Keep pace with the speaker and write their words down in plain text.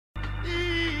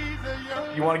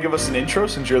You want to give us an intro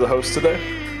since you're the host today?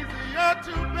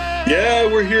 Yeah,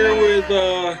 we're here with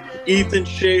Ethan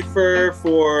Schaefer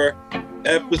for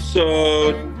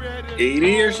episode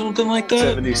 80 or something like that.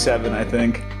 77, I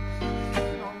think.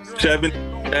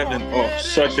 77. Oh,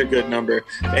 such a good number.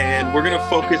 And we're going to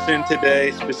focus in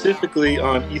today specifically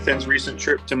on Ethan's recent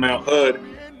trip to Mount Hood.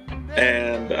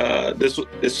 And this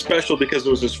is special because it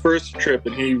was his first trip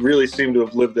and he really seemed to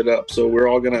have lived it up. So we're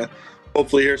all going to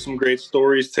hopefully hear some great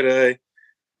stories today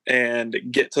and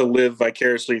get to live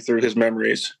vicariously through his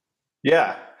memories.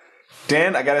 Yeah.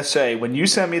 Dan, I got to say, when you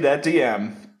sent me that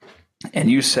DM and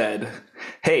you said,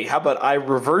 hey, how about I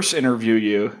reverse interview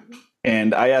you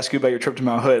and I ask you about your trip to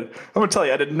Mount Hood, I'm going to tell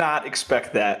you, I did not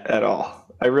expect that at all.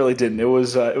 I really didn't. It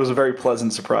was a very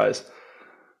pleasant surprise.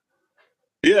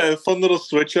 Yeah, a fun little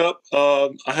switch up. I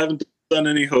haven't done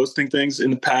any hosting things in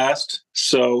the past,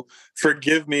 so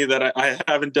forgive me that I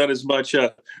haven't done as much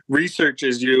research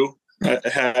as you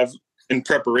have in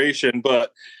preparation,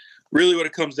 but really what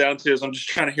it comes down to is I'm just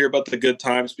trying to hear about the good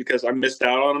times because I missed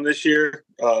out on them this year.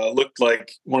 Looked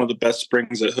like one of the best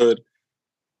springs at Hood,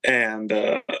 and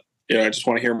I just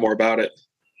want to hear more about it.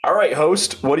 All right,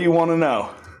 host, what do you want to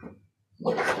know?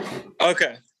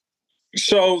 Okay,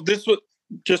 so this was,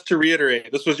 just to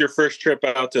reiterate, this was your first trip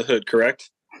out to Hood,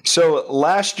 correct? So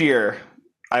last year,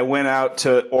 I went out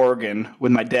to Oregon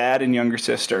with my dad and younger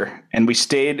sister, and we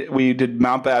did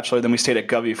Mount Bachelor, then we stayed at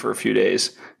Govey for a few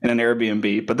days in an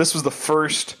Airbnb. But this was the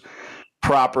first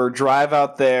proper drive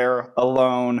out there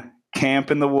alone,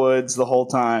 camp in the woods the whole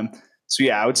time. So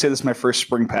yeah, I would say this is my first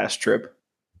Spring Pass trip.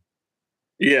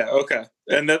 Yeah, okay.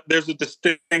 And there's a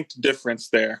distinct difference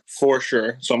there, for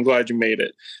sure. So I'm glad you made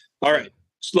it. All right.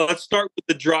 So let's start with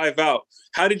the drive out.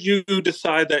 How did you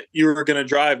decide that you were going to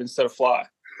drive instead of fly?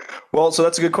 Well, so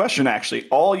that's a good question, actually.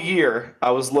 All year,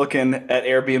 I was looking at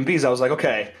Airbnbs. I was like,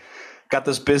 okay, got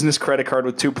this business credit card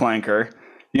with Two Planker.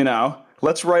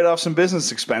 Let's write off some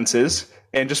business expenses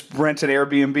and just rent an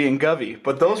Airbnb in Govey.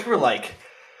 But those were like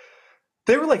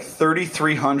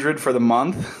 $3,300 for the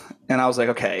month. And I was like,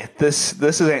 okay,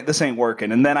 this ain't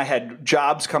working. And then I had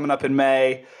jobs coming up in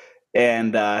May.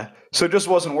 And so it just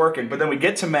wasn't working. But then we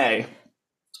get to May,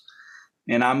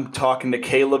 and I'm talking to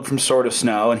Caleb from Sort of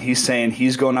Snow, and he's saying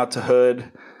he's going out to Hood.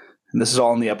 And this is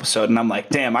all in the episode. And I'm like,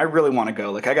 damn, I really want to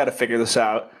go. Like, I got to figure this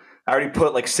out. I already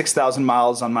put like 6,000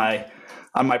 miles on my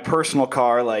personal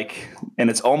car, and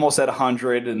it's almost at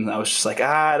 100. And I was just like,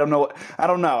 I don't know.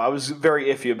 I was very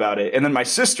iffy about it. And then my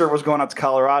sister was going out to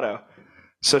Colorado.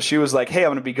 So she was like, hey, I'm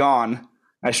going to be gone.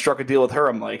 I struck a deal with her.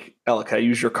 I'm like, Ella, can I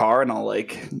use your car and I'll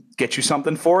get you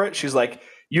something for it? She's like,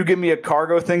 you give me a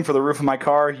cargo thing for the roof of my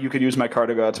car. You could use my car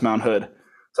to go out to Mount Hood.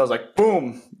 So I was like,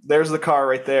 boom, there's the car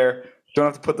right there. Don't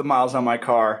have to put the miles on my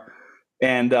car.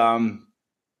 And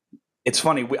it's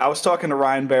funny. I was talking to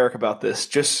Ryan Barrick about this,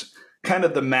 just kind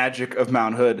of the magic of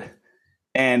Mount Hood.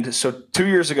 And so 2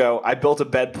 years ago, I built a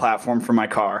bed platform for my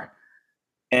car.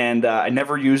 And I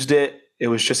never used it. It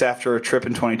was just after a trip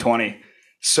in 2020.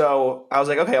 So I was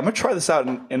like, okay, I'm going to try this out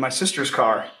in my sister's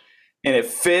car. And it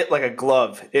fit like a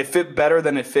glove. It fit better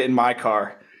than it fit in my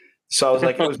car. So I was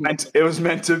like, it was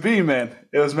meant to be, man.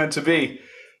 It was meant to be.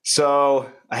 So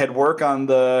I had work on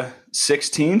the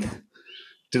 16th,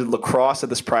 did lacrosse at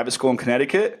this private school in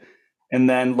Connecticut, and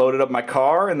then loaded up my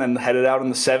car and then headed out on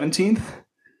the 17th.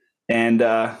 And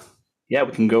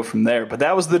we can go from there. But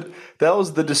that was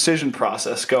the decision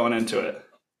process going into it.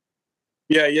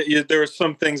 Yeah, there were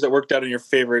some things that worked out in your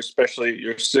favor, especially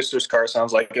your sister's car,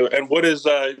 sounds like. And what does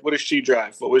she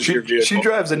drive? What was your vehicle? She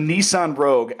drives a Nissan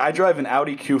Rogue. I drive an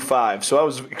Audi Q5. So I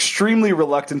was extremely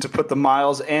reluctant to put the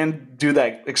miles and do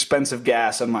that expensive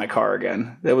gas on my car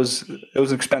again. It was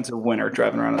an expensive winter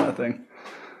driving around in that thing.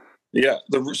 Yeah,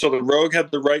 so the Rogue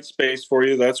had the right space for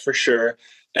you, that's for sure.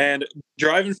 And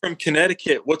driving from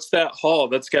Connecticut, what's that haul?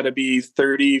 That's got to be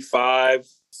 35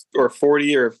 or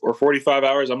 40 or 45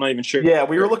 hours. I'm not even sure. Yeah,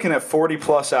 we were looking at 40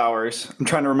 plus hours. I'm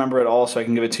trying to remember it all so I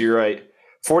can give it to you right.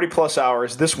 40 plus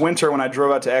hours. This winter when I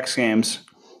drove out to X Games,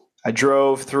 I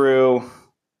drove through,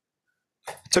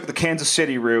 took the Kansas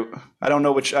City route. I don't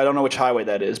know which highway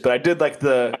that is, but I did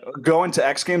going to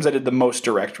X Games, I did the most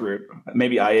direct route,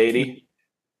 maybe I-80.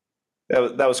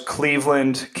 That was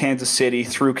Cleveland, Kansas City,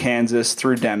 through Kansas,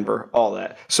 through Denver, all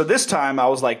that. So this time I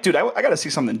was like, dude, I got to see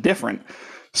something different.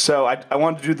 So I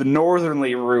wanted to do the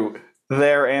northerly route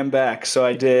there and back. So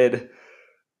I did,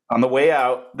 on the way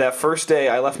out, that first day,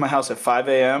 I left my house at 5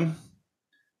 a.m.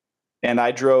 and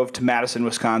I drove to Madison,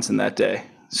 Wisconsin that day.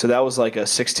 So that was like a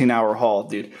 16-hour haul,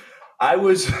 dude. I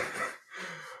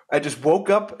just woke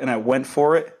up and I went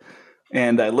for it.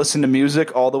 and I listened to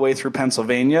music all the way through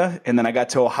Pennsylvania, and then I got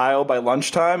to Ohio by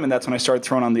lunchtime, and that's when I started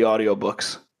throwing on the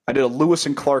audiobooks. I did a Lewis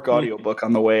and Clark audiobook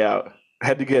on the way out. I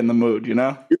had to get in the mood, you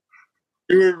know?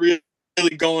 You were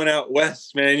really going out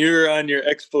west, man. You were on your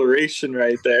exploration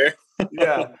right there.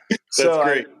 Yeah. That's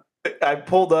great. I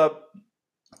pulled up,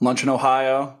 lunch in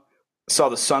Ohio, saw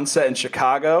the sunset in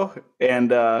Chicago,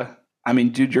 and I mean,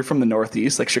 dude, you're from the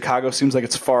Northeast. Like, Chicago seems like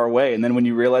it's far away, and then when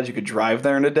you realize you could drive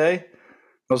there in a day,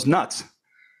 it was nuts.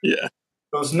 Yeah.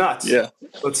 It was nuts. Yeah.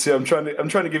 Let's see. I'm trying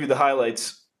to give you the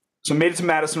highlights. So made it to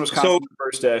Madison, Wisconsin the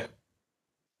first day.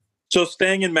 So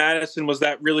staying in Madison, was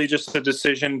that really just a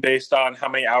decision based on how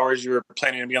many hours you were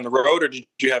planning to be on the road, or did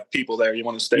you have people there you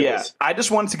want to stay with? Yeah, I just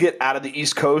wanted to get out of the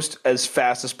East Coast as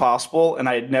fast as possible, and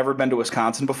I had never been to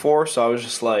Wisconsin before, so I was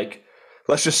just like,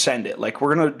 let's just send it. Like,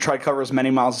 we're going to try to cover as many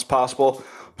miles as possible.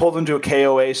 Pulled into a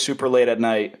KOA super late at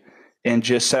night and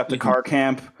just set up the car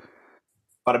camp.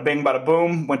 Bada bing, bada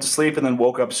boom, went to sleep, and then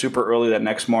woke up super early that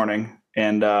next morning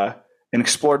and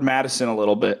explored Madison a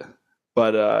little bit.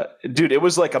 But, dude, it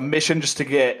was like a mission just to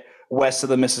get west of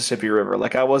the Mississippi River.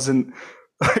 Like, I wasn't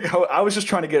 – like, I was just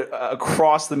trying to get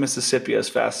across the Mississippi as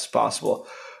fast as possible.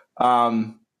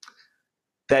 That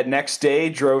next day,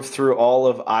 drove through all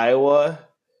of Iowa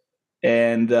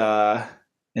and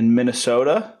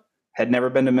Minnesota. Had never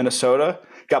been to Minnesota.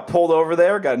 Got pulled over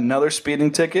there, got another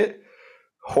speeding ticket.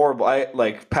 Horrible.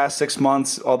 Past 6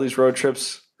 months, all these road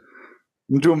trips –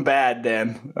 I'm doing bad,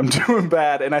 Dan. I'm doing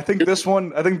bad, and I think this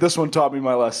one taught me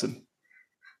my lesson.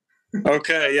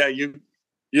 Okay, yeah, you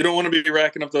don't want to be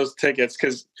racking up those tickets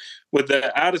because with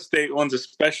the out-of-state ones,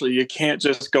 especially, you can't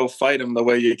just go fight them the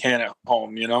way you can at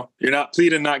home. You know, you're not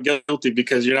pleading not guilty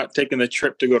because you're not taking the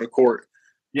trip to go to court.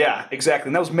 Yeah, exactly.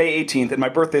 And that was May 18th, and my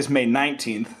birthday's May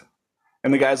 19th.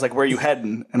 And the guy's like, "Where are you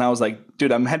heading?" And I was like,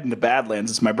 "Dude, I'm heading to Badlands.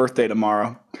 It's my birthday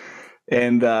tomorrow."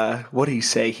 And what did he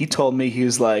say? He told me, he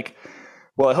was like,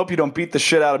 "Well, I hope you don't beat the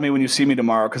shit out of me when you see me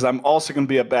tomorrow, because I'm also going to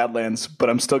be at Badlands, but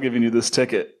I'm still giving you this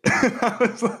ticket." I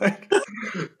was like,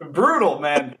 brutal,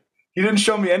 man. He didn't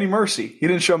show me any mercy. He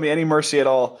didn't show me any mercy at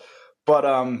all. But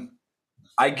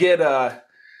I get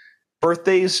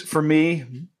birthdays for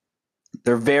me.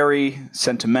 They're very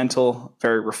sentimental,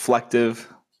 very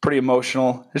reflective, pretty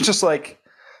emotional. It's just like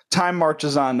time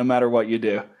marches on no matter what you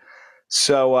do.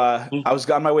 So I was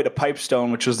on my way to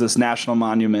Pipestone, which was this national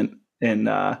monument in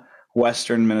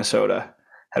Western Minnesota.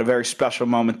 Had a very special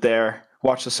moment there.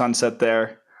 Watched the sunset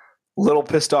there. A little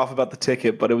pissed off about the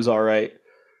ticket, but it was all right.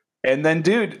 And then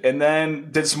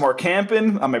did some more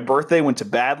camping. On my birthday, went to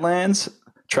Badlands,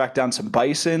 tracked down some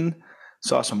bison,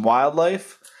 saw some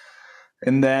wildlife.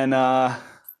 And then,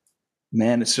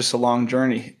 man, it's just a long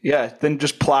journey. Yeah, then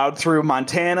just plowed through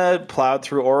Montana, plowed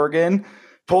through Oregon,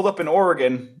 pulled up in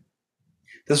Oregon.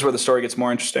 This is where the story gets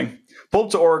more interesting. Pulled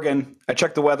up to Oregon. I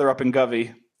checked the weather up in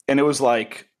Govey. And it was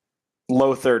like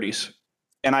low 30s.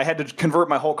 And I had to convert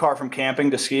my whole car from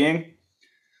camping to skiing.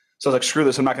 So I was like, screw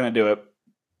this, I'm not going to do it.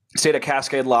 Stayed at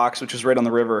Cascade Locks, which is right on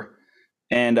the river,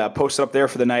 and posted up there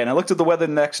for the night. And I looked at the weather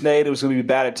the next day. It was going to be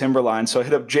bad at Timberline. So I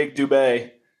hit up Jake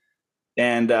Dubé,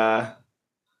 and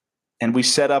we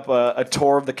set up a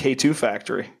tour of the K2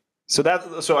 factory. So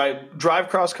I drive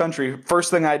cross country.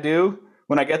 First thing I do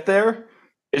when I get there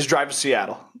is drive to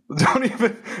Seattle. Don't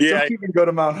even go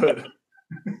to Mount Hood.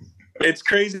 It's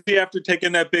crazy after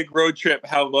taking that big road trip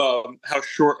how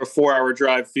short a 4-hour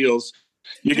drive feels.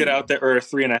 You get out there, or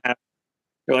 3.5.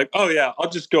 You're like, oh yeah, I'll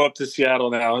just go up to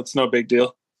Seattle now. It's no big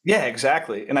deal. Yeah,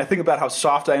 exactly. And I think about how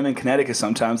soft I am in Connecticut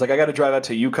sometimes. Like, I got to drive out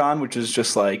to Yukon, which is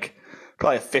just like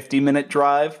probably a 50-minute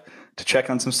drive to check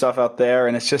on some stuff out there.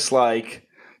 And it's just like,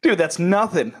 dude, that's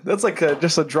nothing. That's like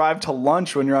just a drive to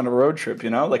lunch when you're on a road trip, you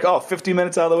know? Like, 50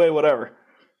 minutes out of the way, whatever.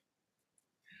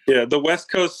 Yeah, the West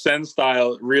Coast Zen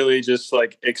style really just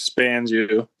like expands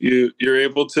you. You're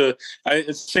able to.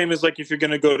 It's the same as like if you're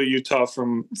going to go to Utah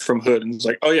from Hood, and it's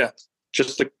like, oh yeah,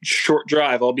 just a short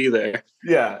drive, I'll be there.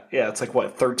 Yeah. It's like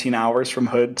what, 13 hours from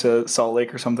Hood to Salt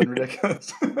Lake or something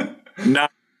ridiculous.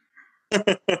 Not.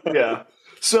 Yeah.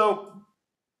 So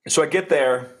I get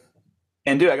there,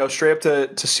 and dude, I go straight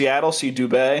up to Seattle, see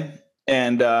Dubé,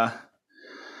 and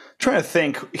trying to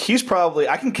think,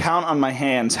 I can count on my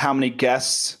hands how many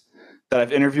guests that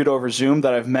I've interviewed over Zoom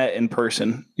that I've met in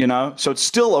person, you know? So it's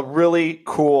still a really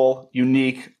cool,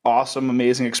 unique, awesome,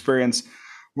 amazing experience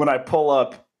when I pull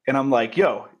up and I'm like,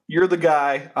 yo, you're the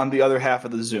guy on the other half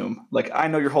of the Zoom. Like, I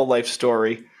know your whole life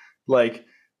story. Like,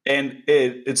 and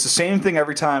it's the same thing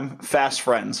every time, fast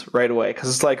friends right away. Cause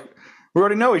it's like, we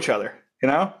already know each other, you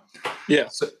know? Yeah.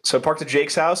 So I parked at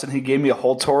Jake's house and he gave me a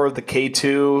whole tour of the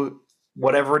K2,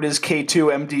 whatever it is,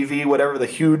 K2, MDV, whatever, the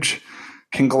huge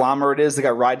conglomerate is. They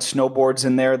got ride snowboards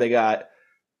in there. They got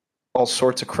all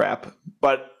sorts of crap.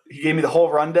 But he gave me the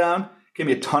whole rundown. Gave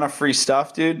me a ton of free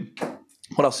stuff, dude.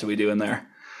 What else did we do in there?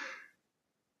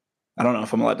 I don't know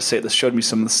if I'm allowed to say this. Showed me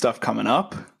some of the stuff coming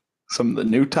up, some of the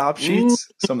new top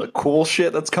sheets, some of the cool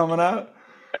shit that's coming out.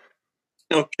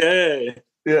 Okay.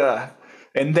 Yeah.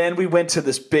 And then we went to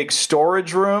this big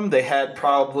storage room. They had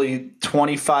probably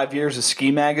 25 years of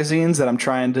ski magazines that I'm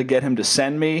trying to get him to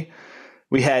send me.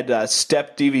 We had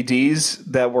Step DVDs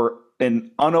that were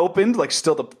unopened, like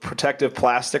still the protective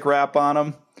plastic wrap on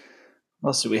them.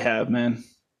 What else do we have, man?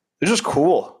 It was just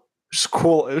cool.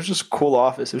 It was just a cool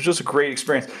office. It was just a great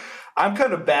experience. I'm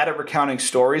kind of bad at recounting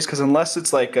stories because unless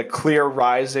it's like a clear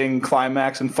rising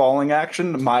climax and falling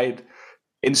action, my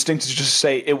instinct is just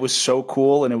say it was so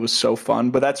cool and it was so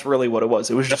fun. But that's really what it was.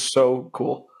 It was just so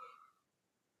cool.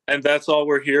 And that's all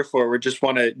we're here for. We just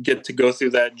want to get to go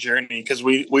through that journey because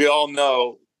we all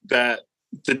know that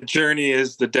the journey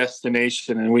is the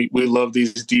destination, and we love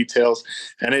these details.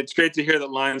 And it's great to hear that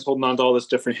Lion's holding on to all this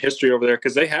different history over there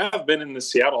because they have been in the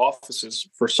Seattle offices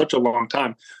for such a long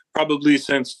time, probably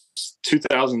since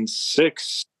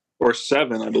 2006 or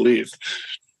 7, I believe.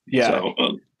 Yeah. So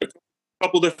a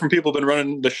couple different people have been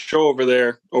running the show over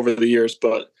there over the years,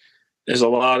 but there's a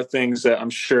lot of things that I'm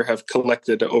sure have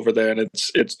collected over there, and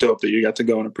it's dope that you got to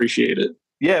go and appreciate it.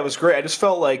 Yeah, it was great. I just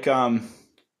felt like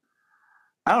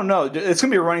I don't know. It's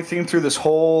gonna be a running theme through this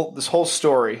whole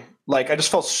story. Like I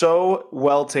just felt so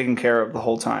well taken care of the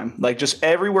whole time. Like just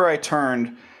everywhere I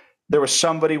turned, there was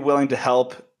somebody willing to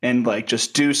help and like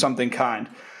just do something kind.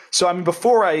 So I mean,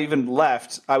 before I even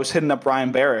left, I was hitting up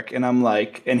Ryan Barrick, and I'm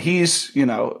like, and he's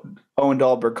Owen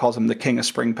Dahlberg calls him the King of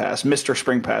Spring Pass, Mr.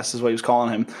 Spring Pass is what he was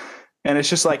calling him, and it's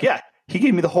just like, yeah, he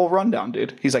gave me the whole rundown,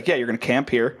 dude. He's like, yeah, you're gonna camp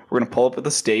here. We're gonna pull up at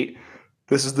the state.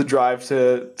 This is the drive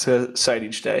to site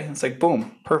each day. It's like,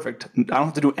 boom, perfect. I don't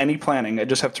have to do any planning. I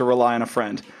just have to rely on a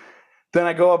friend. Then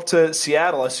I go up to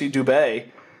Seattle. I see Dubé,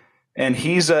 and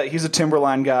he's a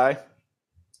Timberline guy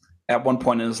at one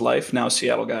point in his life. Now a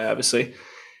Seattle guy, obviously.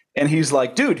 And he's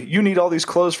like, dude, you need all these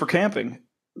clothes for camping.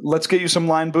 Let's get you some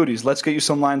Line booties. Let's get you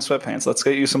some Line sweatpants. Let's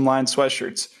get you some Line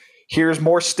sweatshirts. Here's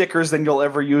more stickers than you'll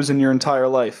ever use in your entire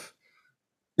life.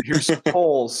 Here's some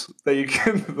poles that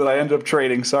I ended up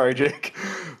trading. Sorry, Jake.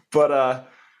 But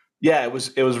yeah, it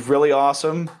was really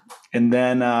awesome. And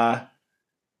then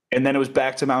it was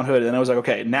back to Mount Hood. And I was like,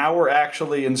 okay, now we're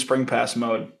actually in Spring Pass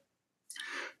mode.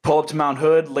 Pull up to Mount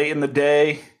Hood late in the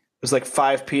day. It was like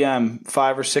 5 p.m.,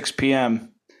 5 or 6 p.m.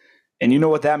 And you know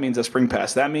what that means at Spring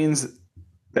Pass? That means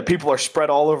that people are spread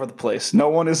all over the place. No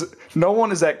one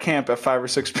is at camp at 5 or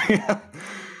 6 p.m.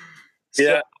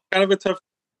 Yeah, kind of a tough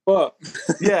up.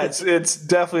 Yeah, it's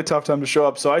definitely a tough time to show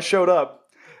up. So I showed up,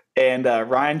 and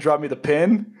Ryan dropped me the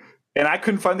pin, and I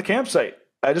couldn't find the campsite.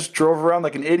 I just drove around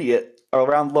like an idiot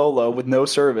around Lolo with no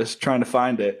service trying to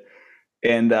find it.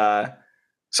 And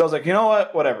so I was like, you know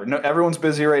what? Whatever. No, everyone's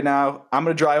busy right now. I'm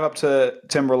going to drive up to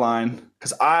Timberline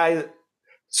because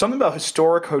something about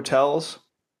historic hotels.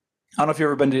 I don't know if you've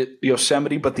ever been to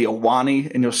Yosemite, but the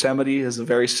Ahwahnee in Yosemite is a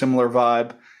very similar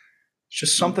vibe. It's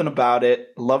just something about it.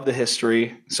 Love the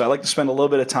history. So I like to spend a little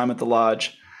bit of time at the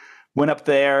lodge. Went up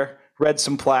there, read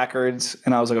some placards,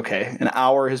 and I was like, okay, an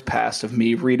hour has passed of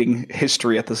me reading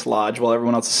history at this lodge while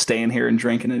everyone else is staying here and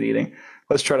drinking and eating.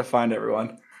 Let's try to find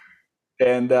everyone.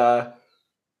 And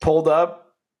pulled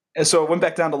up. And so I went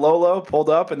back down to Lolo, pulled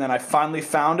up, and then I finally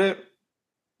found it.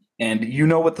 And you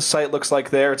know what the site looks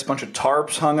like there. It's a bunch of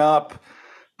tarps hung up,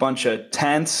 bunch of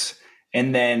tents,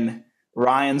 and then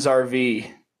Ryan's RV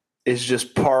is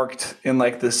just parked in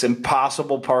like this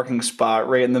impossible parking spot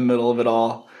right in the middle of it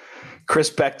all.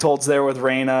 Chris Bechtold's there with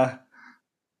Raina.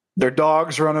 Their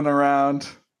dog's running around,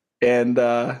 and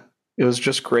it was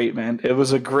just great, man. It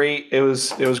was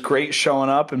great showing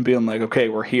up and being like, okay,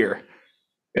 we're here.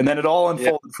 And then it all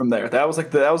unfolded from there. That was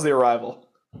the arrival.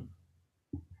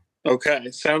 Okay,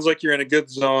 sounds like you're in a good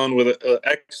zone with an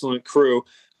excellent crew.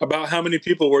 About how many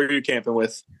people were you camping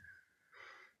with?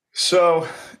 So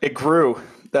it grew.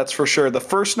 That's for sure. The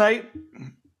first night,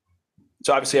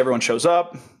 so obviously everyone shows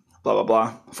up, blah, blah,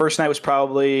 blah. First night was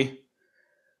probably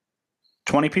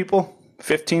 20 people,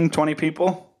 15, 20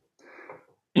 people.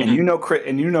 Mm-hmm.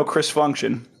 And you know Chris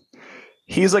Function.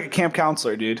 He's like a camp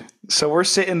counselor, dude. So we're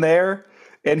sitting there,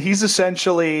 and he's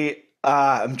essentially,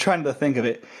 I'm trying to think of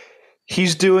it.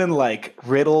 He's doing like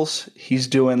riddles. He's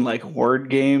doing like word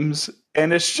games.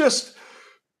 And it's just,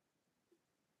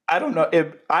 I don't know.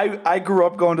 I grew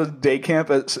up going to day camp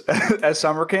as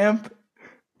summer camp.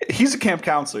 He's a camp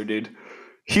counselor, dude.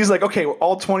 He's like, okay,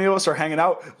 all 20 of us are hanging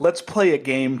out. Let's play a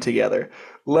game together.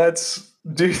 Let's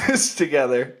do this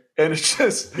together. And it's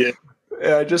just,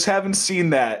 I just haven't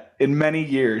seen that in many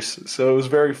years. So it was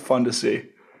very fun to see.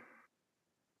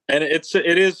 And it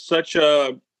is such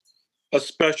a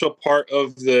special part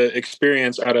of the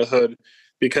experience at a hood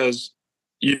because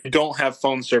you don't have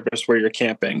phone service where you're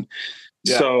camping.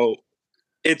 Yeah. So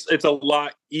it's a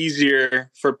lot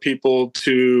easier for people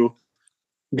to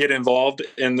get involved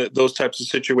in those types of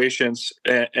situations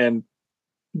and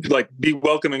like be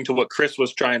welcoming to what Chris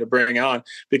was trying to bring on,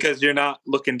 because you're not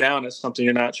looking down at something.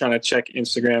 You're not trying to check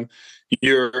Instagram.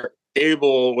 You're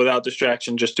able without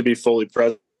distraction just to be fully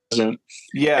present.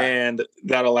 Yeah. And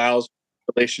that allows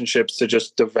relationships to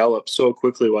just develop so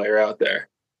quickly while you're out there.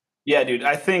 Yeah, dude.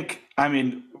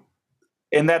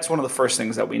 And that's one of the first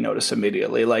things that we notice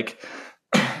immediately. Like,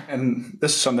 and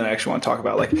this is something I actually want to talk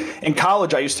about. Like in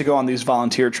college, I used to go on these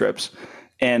volunteer trips,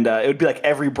 and it would be like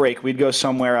every break we'd go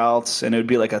somewhere else, and it would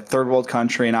be like a third world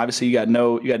country, and obviously you got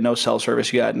no cell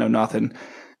service, you got no nothing.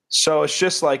 So it's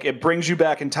just like it brings you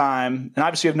back in time, and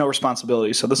obviously you have no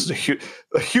responsibilities. So this is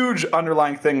a huge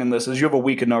underlying thing in this is you have a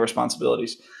week of no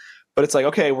responsibilities. But it's like,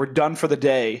 okay, we're done for the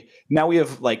day. Now we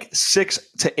have like 6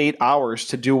 to 8 hours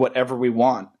to do whatever we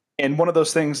want. And one of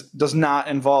those things does not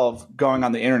involve going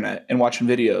on the internet and watching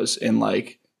videos and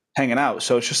like hanging out.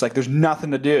 So it's just like there's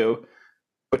nothing to do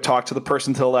but talk to the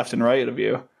person to the left and right of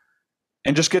you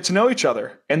and just get to know each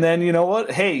other. And then, you know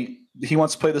what? Hey, he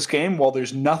wants to play this game. Well,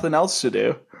 there's nothing else to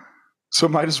do. So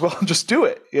might as well just do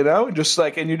it, you know? Just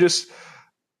like, and you just,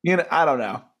 you know, I don't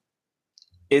know.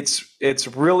 It's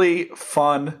really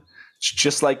fun. It's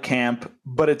just like camp,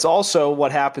 but it's also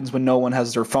what happens when no one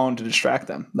has their phone to distract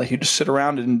them. Like you just sit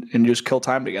around and just kill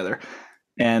time together.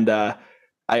 And I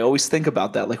always think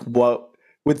about that. Like what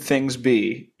would things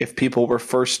be if people were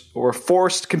forced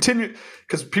to continue?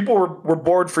 Because people were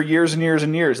bored for years and years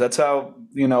and years. That's how,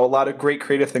 you know, a lot of great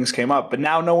creative things came up. But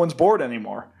now no one's bored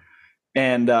anymore.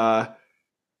 And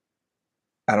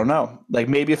I don't know. Like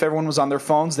maybe if everyone was on their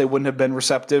phones, they wouldn't have been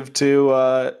receptive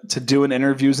to doing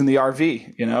interviews in the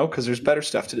RV, you know, because there's better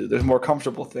stuff to do. There's more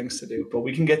comfortable things to do, but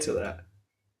we can get to that.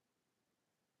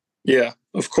 Yeah,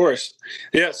 of course.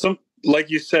 Yeah, like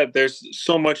you said, there's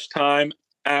so much time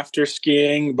after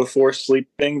skiing before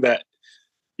sleeping that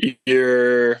I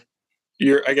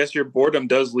guess your boredom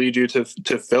does lead you to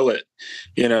fill it.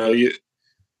 You know,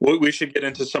 we should get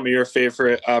into some of your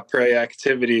favorite prairie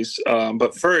activities,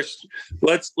 but first,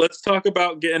 let's talk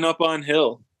about getting up on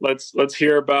hill. Let's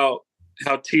hear about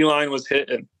how T-line was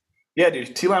hitting. Yeah,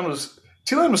 dude, T-line was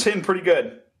hitting pretty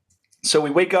good. So we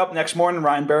wake up next morning.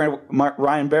 Ryan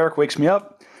Barrick wakes me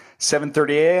up, 7:30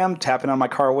 a.m. tapping on my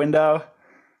car window.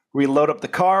 We load up the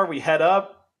car, we head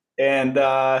up, and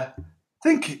I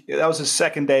think that was his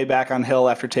second day back on hill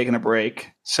after taking a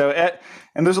break.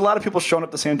 And there's a lot of people showing up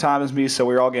at the same time as me, so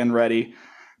we were all getting ready.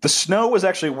 The snow was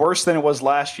actually worse than it was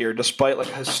last year, despite like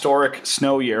a historic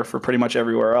snow year for pretty much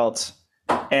everywhere else.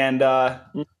 And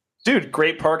dude,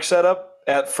 great park setup.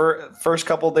 At first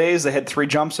couple of days, they had 3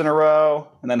 jumps in a row,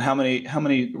 and then how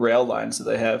many rail lines did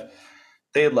they have?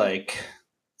 They had like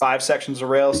 5 sections of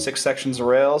rails, 6 sections of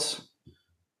rails.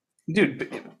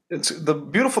 Dude, it's the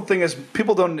beautiful thing is you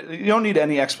don't need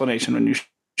any explanation when you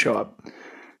show up.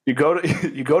 You go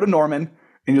to Norman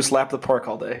and you just lap the park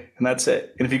all day, and that's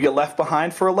it. And if you get left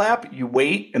behind for a lap, you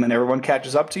wait, and then everyone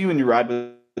catches up to you, and you ride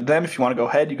with them. If you want to go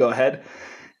ahead, you go ahead.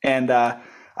 And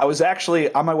I was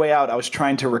actually on my way out. I was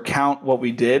trying to recount what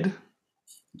we did,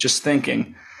 just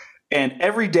thinking, and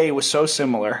every day was so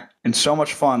similar and so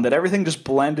much fun that everything just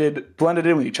blended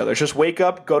in with each other. It's just wake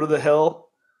up, go to the hill,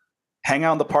 hang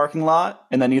out in the parking lot,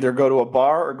 and then either go to a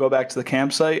bar or go back to the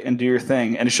campsite and do your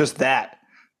thing. And it's just that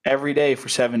every day for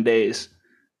 7 days.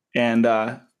 And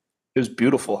it was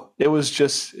beautiful. It's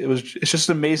just an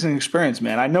amazing experience,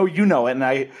 man. I know you know it, and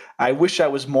I wish I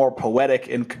was more poetic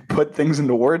and could put things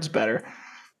into words better.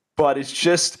 But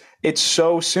it's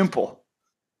so simple.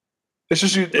 It's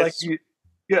just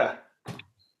yeah.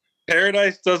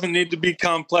 Paradise doesn't need to be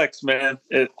complex, man.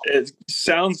 It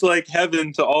sounds like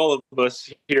heaven to all of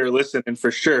us here listening,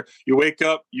 for sure. You wake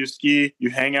up, you ski, you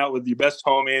hang out with your best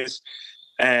homies,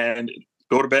 and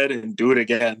go to bed and do it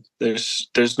again.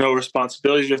 There's no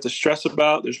responsibilities you have to stress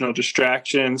about. There's no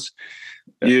distractions.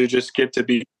 Yeah. You just get to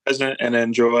be present and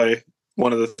enjoy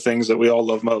one of the things that we all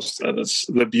love most. And that's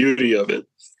the beauty of it.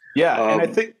 Yeah, and I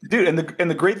think, dude, and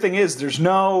the great thing is there's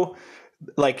no,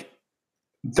 like,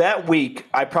 that week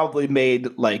I probably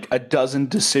made like a dozen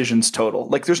decisions total.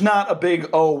 Like there's not a big,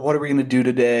 oh, what are we going to do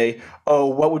today? Oh,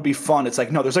 what would be fun? It's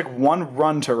like, no, there's like one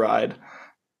run to ride.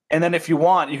 And then if you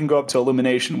want, you can go up to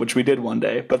Illumination, which we did one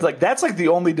day. But like that's like the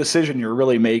only decision you're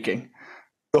really making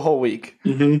the whole week.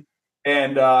 Mm-hmm.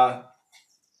 And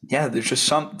yeah, there's just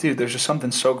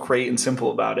something so great and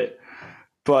simple about it.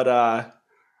 But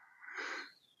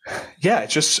yeah,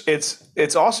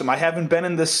 it's awesome. I haven't been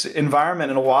in this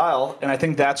environment in a while, and I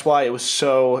think that's why it was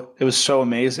so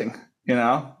amazing.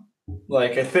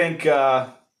 Like I think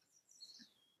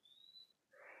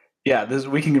yeah,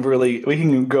 we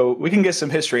can get some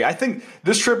history. I think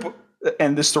this trip,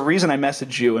 and this is the reason I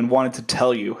messaged you and wanted to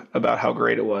tell you about how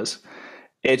great it was.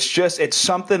 It's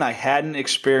something I hadn't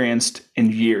experienced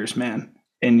in years, man.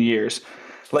 In years.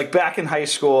 Like back in high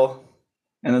school,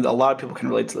 and a lot of people can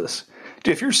relate to this.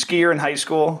 Dude, if you're a skier in high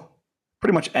school,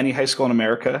 pretty much any high school in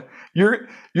America, you're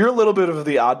a little bit of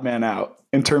the odd man out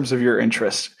in terms of your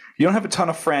interests. You don't have a ton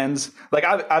of friends. Like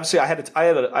obviously, I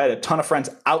had a ton of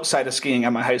friends outside of skiing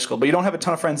at my high school, but you don't have a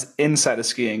ton of friends inside of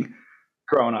skiing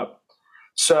growing up.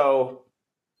 So,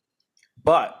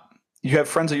 but you have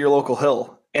friends at your local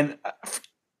hill, and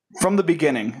from the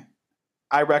beginning,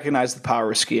 I recognized the power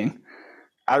of skiing.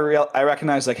 I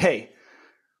recognized like, hey,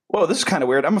 whoa, this is kind of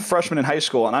weird. I'm a freshman in high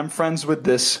school, and I'm friends with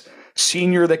this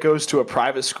senior that goes to a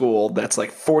private school that's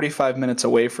like 45 minutes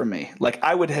away from me. Like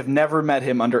I would have never met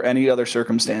him under any other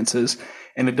circumstances.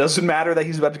 And it doesn't matter that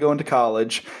he's about to go into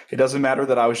college. It doesn't matter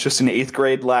that I was just in 8th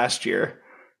grade last year.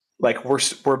 Like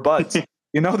we're buds.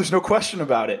 There's no question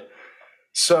about it.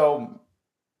 So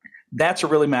that's a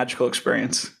really magical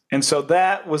experience. And so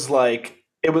that was like,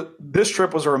 this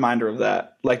trip was a reminder of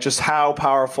that. Like just how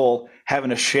powerful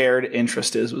having a shared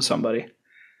interest is with somebody.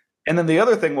 And then the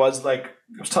other thing was, like,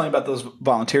 I was telling you about those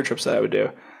volunteer trips that I would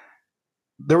do.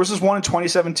 There was this one in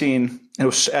 2017, and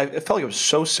it felt like it was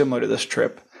so similar to this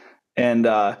trip. And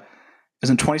it was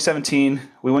in 2017.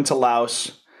 We went to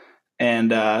Laos,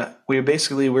 and we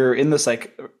were in this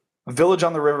like village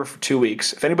on the river for 2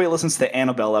 weeks. If anybody listens to the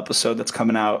Annabelle episode that's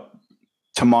coming out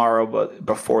tomorrow, but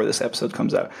before this episode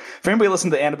comes out, if anybody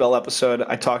listened to the Annabelle episode,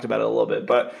 I talked about it a little bit.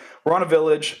 But we're on a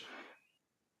village,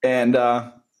 and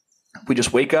we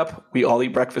just wake up, we all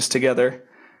eat breakfast together.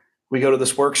 We go to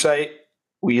this work site.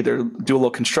 We either do a little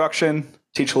construction,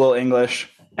 teach a little English.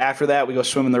 After that, we go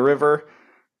swim in the river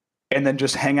and then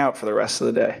just hang out for the rest of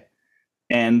the day.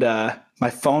 And my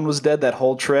phone was dead that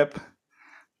whole trip.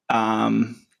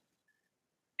 And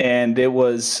it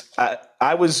was,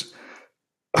 I was,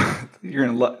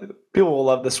 people will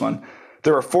love this one.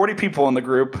 There were 40 people in the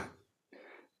group,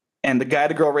 and the guy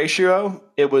to girl ratio,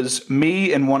 it was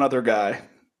me and one other guy.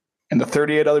 And the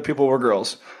 38 other people were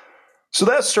girls. So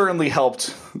that certainly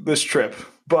helped this trip.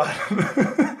 But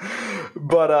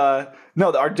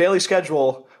no, our daily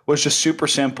schedule was just super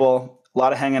simple. A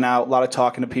lot of hanging out, a lot of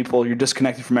talking to people. You're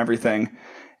disconnected from everything.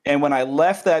 And when I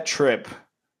left that trip,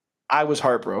 I was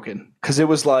heartbroken. Because it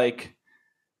was like,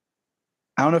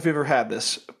 I don't know if you've ever had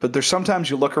this, but there's sometimes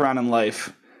you look around in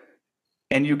life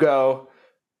and you go,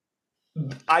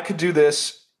 I could do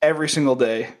this every single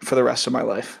day for the rest of my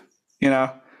life.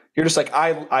 You're just like,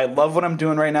 I love what I'm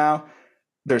doing right now.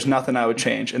 There's nothing I would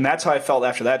change. And that's how I felt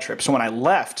after that trip. So when I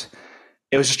left,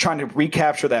 it was just trying to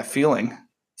recapture that feeling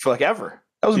for like ever.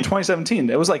 That was in 2017.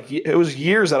 It was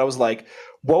years that I was like,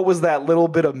 what was that little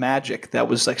bit of magic that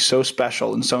was like so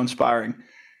special and so inspiring?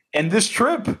 And this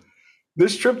trip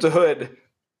to Hood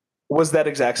was that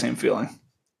exact same feeling.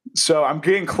 So I'm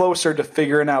getting closer to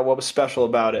figuring out what was special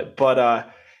about it.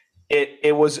 But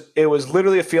it was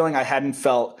literally a feeling I hadn't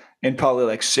felt in probably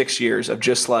like 6 years of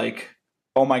just like,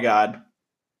 oh my God,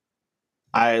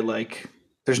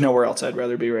 there's nowhere else I'd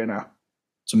rather be right now.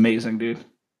 It's amazing, dude.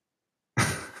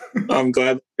 I'm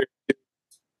glad you're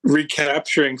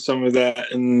recapturing some of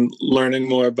that and learning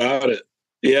more about it.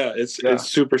 Yeah, it's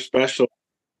super special.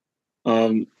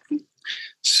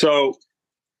 So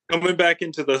coming back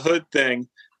into the Hood thing,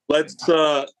 let's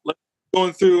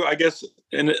going through, I guess,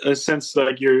 in a sense,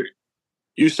 like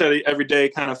you said every day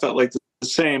kind of felt like the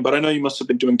same, but I know you must have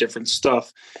been doing different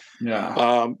stuff.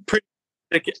 Yeah. Pretty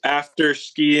after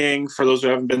skiing, for those who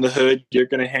haven't been to Hood, you're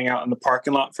going to hang out in the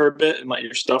parking lot for a bit and let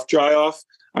your stuff dry off.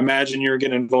 I imagine you're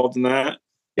getting involved in that.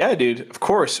 Yeah, dude. Of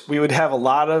course, we would have a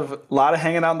lot of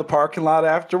hanging out in the parking lot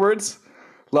afterwards.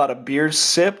 A lot of beers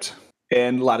sipped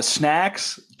and a lot of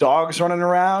snacks. Dogs running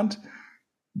around.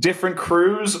 Different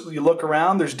crews. You look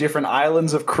around. There's different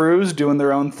islands of crews doing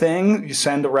their own thing. You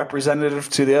send a representative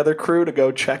to the other crew to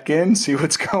go check in, see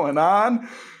what's going on.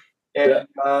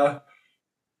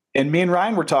 And me and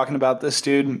Ryan were talking about this,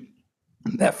 dude.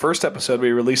 That first episode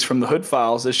we released from the Hood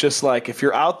Files, it's just like, if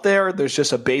you're out there, there's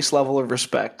just a base level of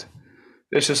respect.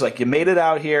 It's just like, you made it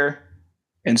out here,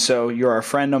 and so you're our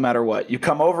friend no matter what. You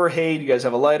come over, hey, you guys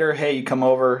have a lighter? Hey, you come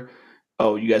over.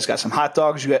 Oh, you guys got some hot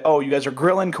dogs? You guys are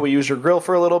grilling? Can we use your grill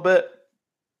for a little bit?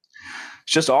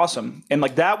 It's just awesome. And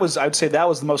like I would say that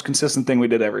was the most consistent thing we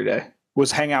did every day.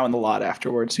 was hang out in the lot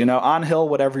afterwards. On hill,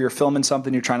 whatever, you're filming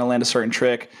something, you're trying to land a certain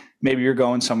trick. Maybe you're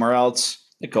going somewhere else,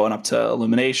 like going up to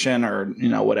Illumination or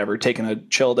whatever, taking a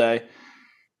chill day.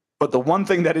 But the one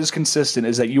thing that is consistent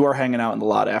is that you are hanging out in the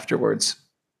lot afterwards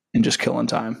and just killing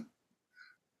time.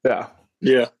 Yeah.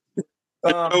 Yeah.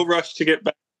 No rush to get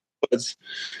back.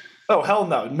 Oh, hell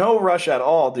no. No rush at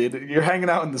all, dude. You're hanging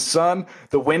out in the sun.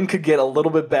 The wind could get a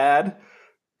little bit bad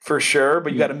for sure,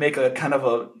 but you got to make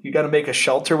a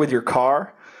shelter with your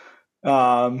car. Dude,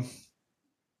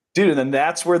 and then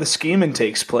that's where the scheming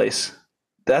takes place.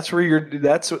 That's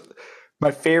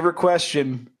my favorite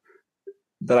question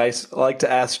that I like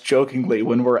to ask jokingly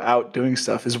when we're out doing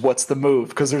stuff is, what's the move?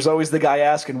 Because there's always the guy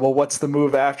asking, well, what's the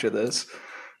move after this?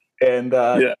 And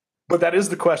but that is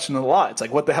the question a lot. It's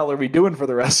like, what the hell are we doing for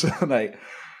the rest of the night?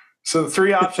 So the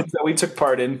 3 options that we took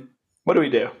part in, what do we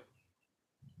do?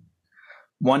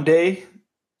 One day,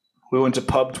 we went to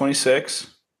Pub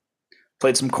 26,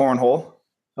 played some cornhole.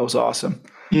 That was awesome.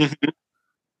 Mm-hmm.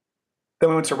 Then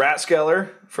we went to Rathskeller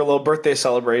for a little birthday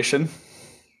celebration.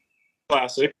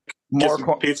 Classic.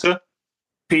 More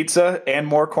pizza, and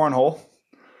more cornhole.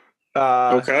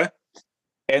 Okay.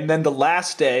 And then the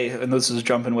last day, and this is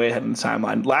jumping way ahead in the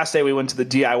timeline. Last day we went to the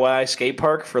DIY skate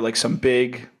park for like some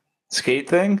big skate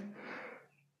thing,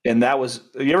 and have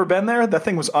you ever been there? That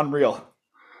thing was unreal.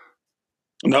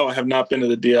 No, I have not been to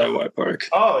the DIY park.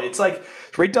 Oh, it's like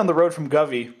right down the road from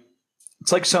Govey.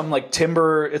 It's like some like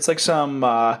timber. It's like some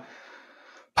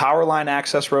power line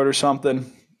access road or something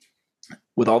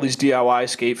with all these DIY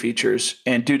skate features.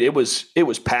 And dude, it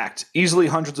was packed, easily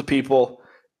hundreds of people.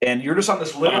 And you're just on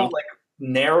this little like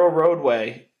narrow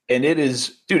roadway, and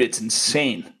it's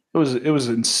insane. It was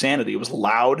insanity. It was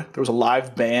loud. There was a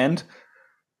live band.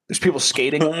 There's people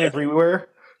skating everywhere.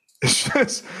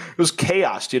 It was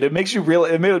chaos, dude. It made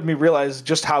me realize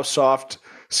just how soft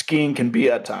skiing can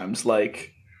be at times.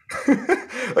 Like,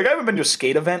 like I haven't been to a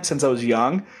skate event since I was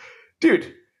young,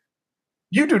 dude.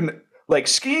 You do like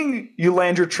skiing. You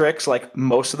land your tricks like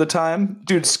most of the time,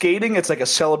 dude. Skating, it's like a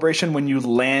celebration when you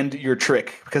land your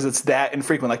trick because it's that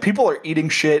infrequent. Like people are eating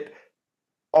shit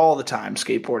all the time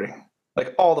skateboarding,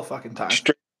 like all the fucking time.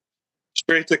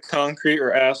 Straight to concrete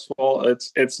or asphalt.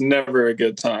 It's never a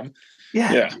good time.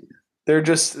 Yeah. They're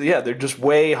just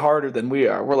way harder than we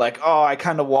are. We're like, oh, I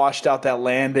kind of washed out that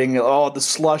landing. Oh, the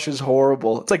slush is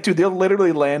horrible. It's like, dude, they're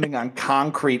literally landing on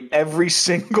concrete every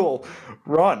single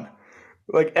run.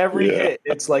 Like every hit.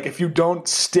 It's like if you don't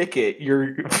stick it,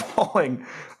 you're falling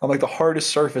on like the hardest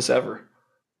surface ever.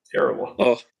 Terrible.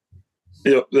 Oh,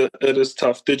 yeah, it is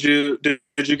tough. Did you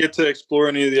get to explore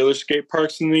any of the other skate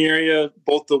parks in the area?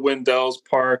 Both the Windells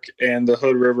Park and the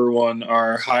Hood River one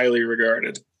are highly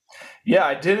regarded. Yeah,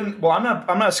 I didn't. Well, I'm not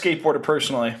a skateboarder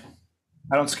personally.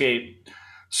 I don't skate,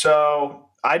 so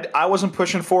I wasn't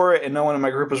pushing for it, and no one in my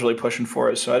group was really pushing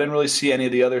for it. So I didn't really see any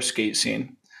of the other skate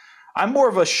scene. I'm more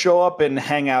of a show up and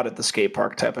hang out at the skate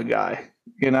park type of guy,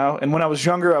 And when I was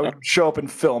younger, I would show up and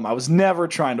film. I was never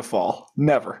trying to fall,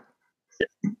 never.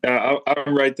 Yeah,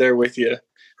 I'm right there with you.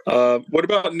 What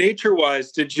about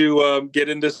nature-wise? Did you get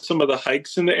into some of the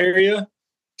hikes in the area?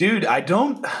 Dude, I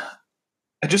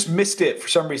just missed it for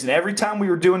some reason. Every time we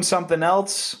were doing something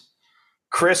else,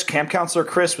 Camp Counselor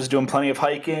Chris was doing plenty of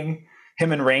hiking.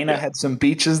 Him and Raina had some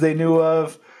beaches they knew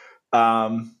of.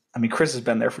 Chris has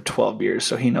been there for 12 years,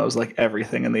 so he knows like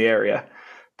everything in the area.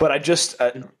 But I just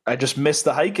missed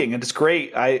the hiking, and it's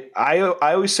great. I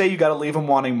always say you got to leave them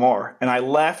wanting more. And I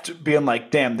left being like,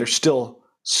 damn, there's still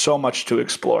so much to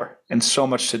explore and so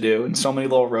much to do and so many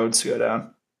little roads to go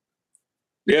down.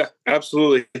 Yeah,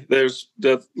 absolutely. There's,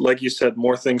 like you said,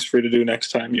 more things for you to do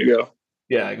next time you go.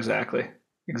 Yeah, exactly.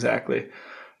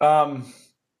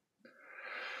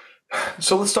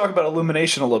 So let's talk about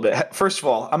Illumination a little bit. First of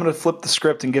all, I'm going to flip the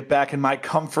script and get back in my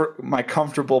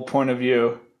comfortable point of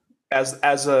view as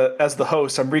the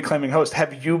host. I'm reclaiming host.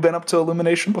 Have you been up to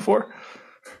Illumination before?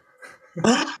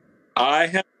 I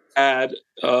have had.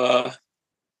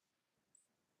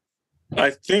 I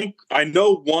think I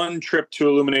know one trip to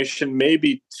Illumination,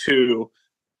 maybe two.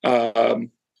 I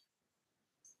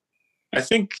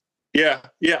think, yeah.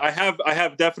 I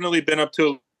have definitely been up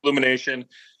to Illumination.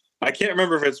 I can't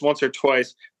remember if it's once or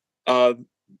twice. I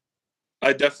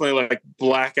definitely like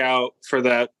black out for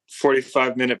that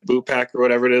 45-minute boot pack or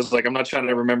whatever it is. Like I'm not trying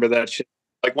to remember that shit.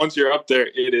 Like once you're up there,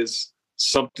 it is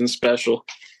something special.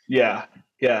 Yeah.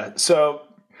 So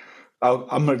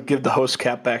I'm going to give the host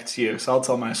cap back to you. So I'll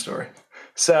tell my story.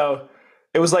 So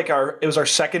it was our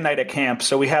second night at camp.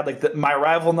 So we had like my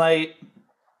arrival night.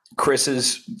 Chris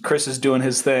is doing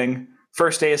his thing.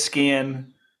 First day of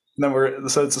skiing. And then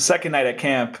so it's the second night at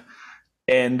camp,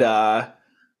 and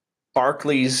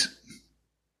Barkley's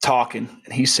talking,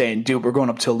 and he's saying, dude, we're going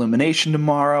up to Illumination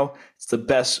tomorrow. It's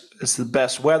the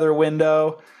best weather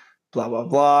window, blah, blah,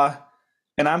 blah.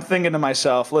 And I'm thinking to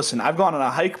myself, listen, I've gone on a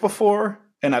hike before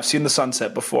and I've seen the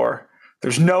sunset before.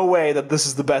 There's no way that this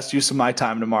is the best use of my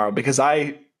time tomorrow, because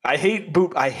I hate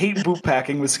boot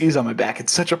packing with skis on my back.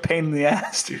 It's such a pain in the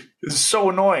ass, dude. It's so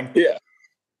annoying. Yeah.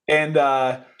 And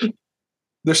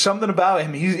there's something about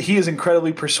him. He is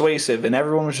incredibly persuasive, and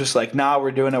everyone was just like, nah,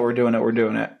 we're doing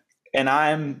it.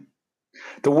 And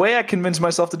the way I convince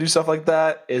myself to do stuff like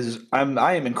that is I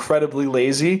am incredibly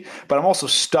lazy, but I'm also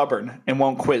stubborn and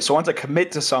won't quit. So once I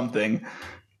commit to something,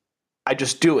 I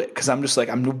just do it, because I'm just like,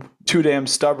 I'm too damn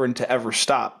stubborn to ever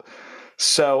stop.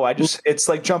 So it's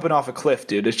like jumping off a cliff,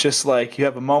 dude. It's just like you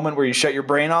have a moment where you shut your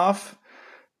brain off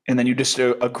and then you just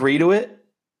agree to it.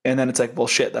 And then it's like, well,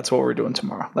 shit, that's what we're doing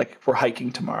tomorrow. Like, we're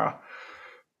hiking tomorrow.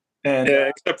 And yeah,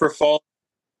 except for fall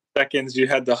seconds, you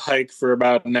had to hike for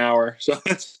about an hour. So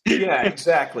yeah,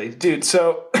 exactly, dude.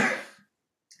 So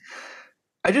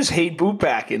I just hate boot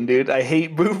packing, dude. I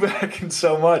hate boot packing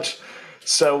so much.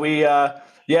 So we, that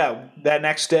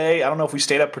next day, I don't know if we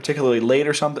stayed up particularly late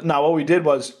or something. No, what we did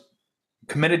was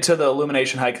committed to the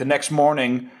Illumination hike. The next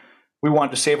morning, we wanted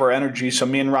to save our energy. So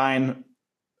me and Ryan,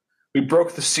 we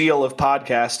broke the seal of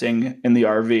podcasting in the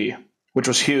RV, which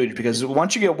was huge, because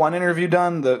once you get one interview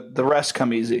done, the rest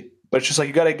come easy. But it's just like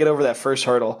you got to get over that first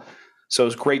hurdle. So it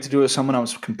was great to do it with someone I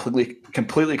was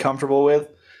completely comfortable with.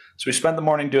 So we spent the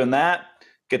morning doing that,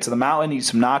 get to the mountain, eat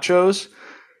some nachos,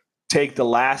 take the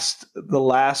last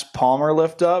Palmer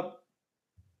lift up.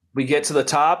 We get to the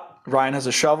top. Ryan has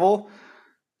a shovel.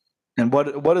 And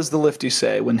what does the lifty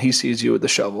say when he sees you with the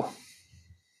shovel?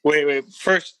 Wait.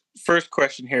 First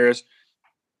question here is,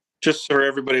 just for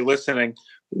everybody listening,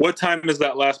 what time is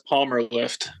that last Palmer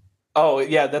lift? Oh,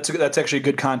 yeah, that's actually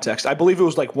good context. I believe it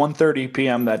was like 1:30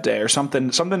 p.m. that day, or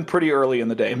something pretty early in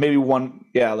the day. Maybe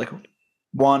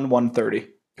 1:30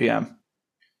 p.m.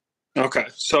 Okay,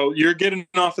 so you're getting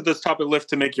off at the top of the lift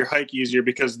to make your hike easier,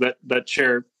 because that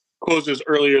chair closes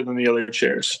earlier than the other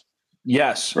chairs.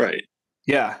 Yes. Right.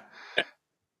 Yeah.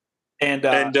 And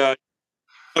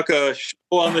took a shovel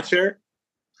on the chair.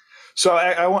 So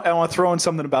I want to throw in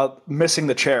something about missing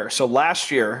the chair. So last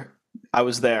year I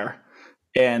was there,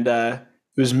 and it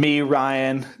was me,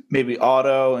 Ryan, maybe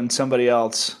Otto, and somebody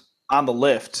else on the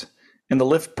lift, and the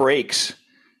lift breaks,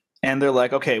 and they're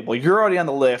like, okay, well, you're already on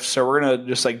the lift, so we're going to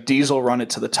just like diesel run it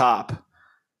to the top.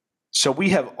 So we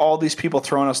have all these people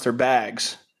throwing us their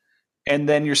bags, and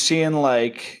then you're seeing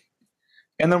like,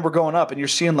 and then we're going up, and you're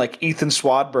seeing like Ethan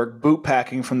Swadberg boot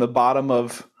packing from the bottom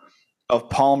of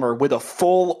Palmer with a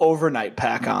full overnight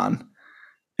pack on.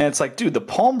 And it's like, dude, the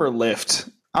Palmer lift,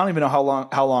 I don't even know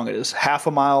how long it is. Half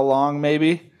a mile long,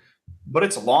 maybe. But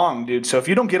it's long, dude. So if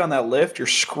you don't get on that lift, you're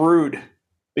screwed,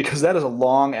 because that is a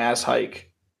long ass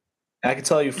hike. And I can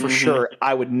tell you for sure,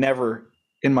 I would never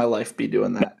in my life be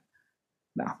doing that.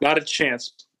 No. Not a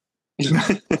chance.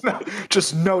 No,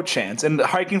 just no chance. And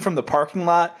hiking from the parking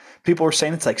lot, people were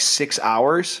saying it's like 6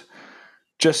 hours.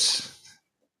 Just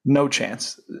no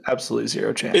chance. Absolutely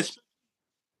zero chance.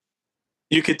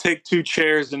 You could take 2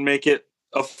 chairs and make it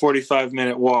a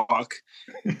 45-minute walk.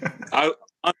 I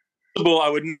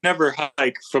would never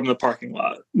hike from the parking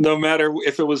lot. No matter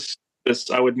if it was this,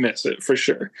 I would miss it for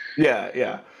sure.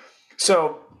 Yeah.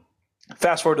 So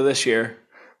fast forward to this year,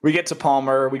 we get to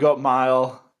Palmer, we go up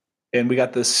mile, and we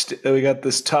got this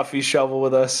Tuffy shovel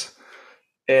with us,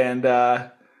 and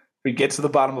we get to the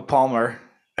bottom of Palmer,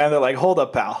 and they're like, "Hold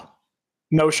up, pal.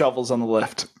 No shovels on the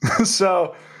lift."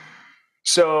 So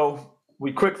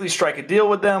we quickly strike a deal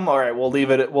with them. All right, we'll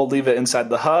leave it inside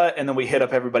the hut, and then we hit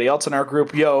up everybody else in our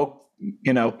group.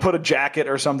 Put a jacket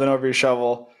or something over your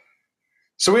shovel.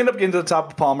 So we end up getting to the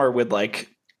top of Palmer with like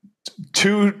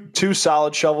two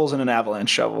solid shovels and an avalanche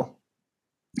shovel.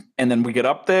 And then we get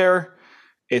up there.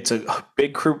 It's a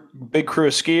big crew of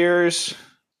skiers,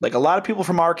 like a lot of people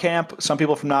from our camp, some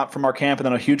people not from our camp, and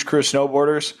then a huge crew of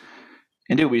snowboarders.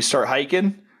 And dude, we start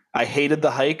hiking. I hated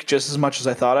the hike just as much as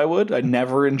I thought I would. I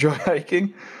never enjoy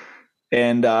hiking.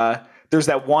 And there's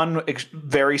that one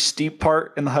very steep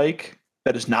part in the hike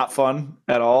that is not fun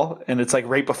at all. And it's like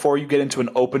right before you get into an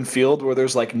open field where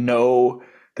there's no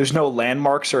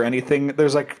landmarks or anything.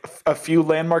 There's like a few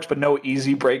landmarks, but no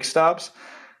easy break stops.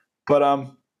 But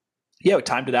we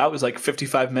timed it out. It was like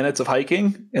 55 minutes of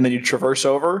hiking, and then you traverse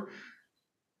over.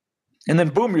 And then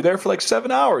boom, you're there for like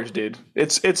 7 hours, dude.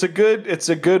 It's a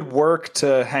good work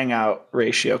to hang out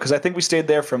ratio, because I think we stayed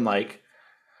there from like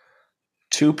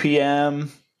 2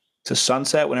 p.m. to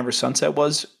sunset, whenever sunset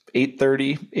was,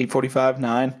 8:30, 8:45,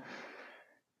 9.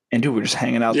 And dude, we're just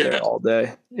hanging out there all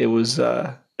day. It was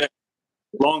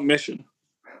long mission.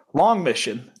 long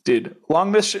mission, dude.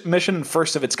 Long mission and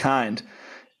first of its kind.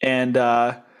 And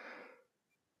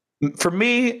for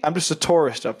me, I'm just a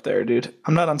tourist up there, dude.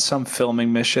 I'm not on some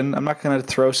filming mission. I'm not going to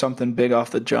throw something big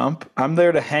off the jump. I'm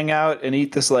there to hang out and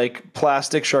eat this like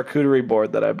plastic charcuterie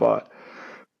board that I bought.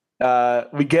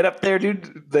 We get up there,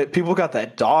 dude. That people got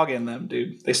that dog in them,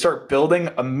 dude. They start building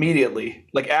immediately.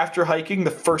 Like after hiking,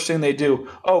 the first thing they do,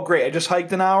 oh great, I just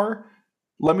hiked an hour.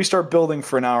 Let me start building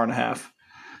for an hour and a half.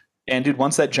 And dude,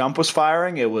 once that jump was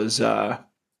firing, it was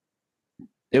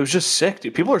just sick,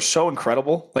 dude. People are so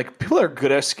incredible. Like people that are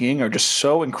good at skiing are just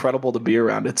so incredible to be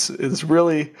around. It's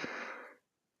really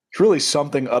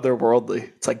something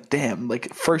otherworldly. It's like, damn,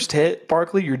 like first hit,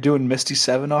 Barkley, you're doing Misty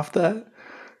 7 off that.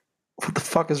 What the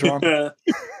fuck is wrong?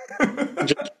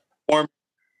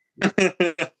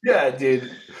 Yeah,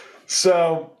 dude.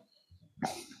 So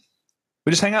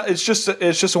we just hang out. It's just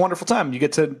a wonderful time. You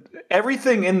get to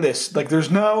everything in this. Like,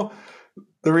 there's no.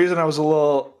 The reason I was a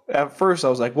little at first, I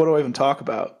was like, what do I even talk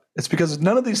about? It's because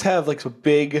none of these have like a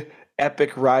big,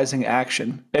 epic, rising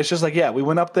action. It's just like, yeah, we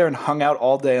went up there and hung out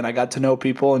all day, and I got to know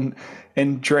people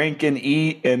and drink and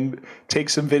eat and take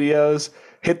some videos,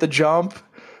 hit the jump,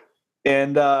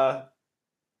 and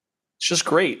it's just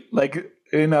great. Like,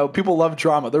 you know, people love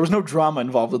drama. There was no drama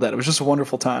involved with that. It was just a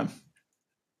wonderful time.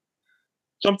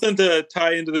 Something to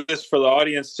tie into this for the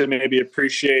audience to maybe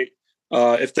appreciate.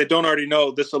 If they don't already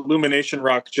know, this Illumination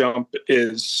Rock jump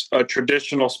is a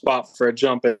traditional spot for a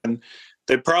jump, and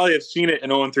they probably have seen it in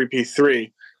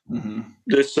 013P3. Mm-hmm.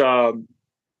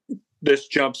 This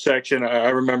jump section, I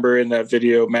remember in that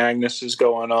video, Magnus is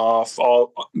going off,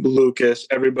 all Lucas,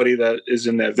 everybody that is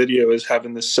in that video is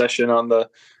having this session on the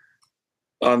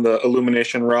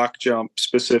Illumination Rock jump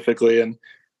specifically, and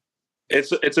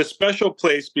it's a special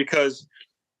place because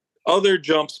other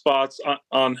jump spots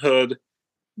on Hood,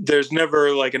 there's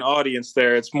never like an audience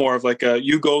there. It's more of like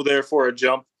you go there for a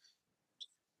jump.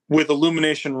 With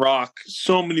Illumination Rock,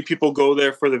 so many people go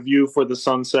there for the view, for the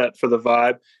sunset, for the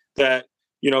vibe, that,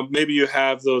 you know, maybe you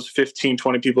have those 15,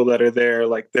 20 people that are there,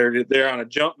 like they're there on a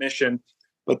jump mission,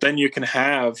 but then you can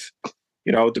have,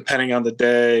 you know, depending on the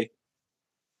day,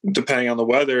 depending on the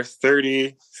weather,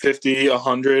 30, 50,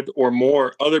 100 or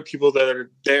more other people that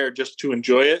are there just to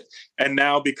enjoy it, and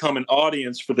now become an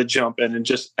audience for the jump, and it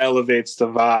just elevates the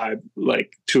vibe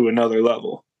like to another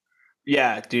level.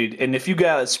 Yeah, dude. And if you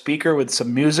got a speaker with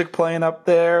some music playing up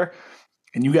there,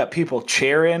 and you got people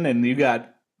cheering, and you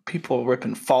got people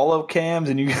ripping follow cams,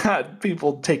 and you got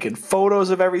people taking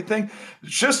photos of everything,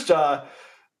 it's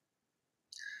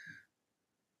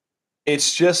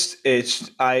just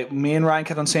me and Ryan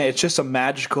kept on saying it's just a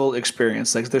magical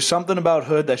experience. Like, there's something about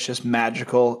Hood that's just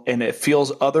magical, and it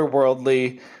feels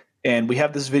otherworldly. And we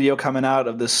have this video coming out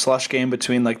of this slush game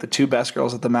between like the two best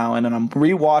girls at the mountain, and I'm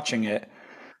rewatching it,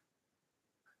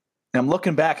 and I'm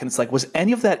looking back, and it's like, was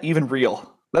any of that even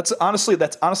real? That's honestly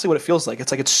what it feels like.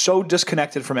 It's like it's so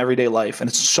disconnected from everyday life, and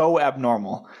it's so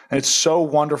abnormal, and it's so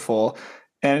wonderful,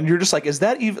 and you're just like, is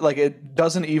that even like? It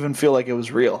doesn't even feel like it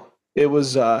was real. It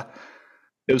was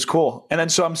cool. And then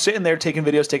so I'm sitting there taking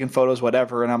videos, taking photos,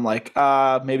 whatever, and I'm like,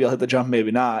 maybe I'll hit the jump,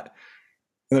 maybe not.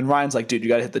 And then Ryan's like, dude, you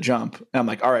got to hit the jump. And I'm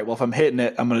like, all right, well, if I'm hitting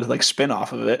it, I'm going to like spin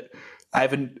off of it.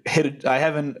 I've hit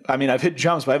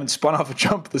jumps, but I haven't spun off a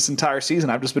jump this entire season.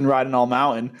 I've just been riding all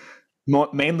mountain,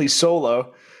 mainly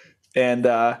solo. And so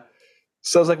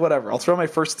I was like, whatever, I'll throw my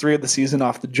first 3 of the season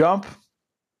off the jump.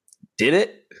 Did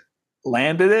it,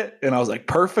 landed it, and I was like,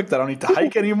 perfect. I don't need to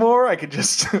hike anymore. I could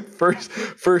just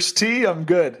first tee. I'm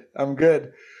good.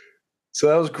 So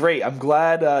that was great. I'm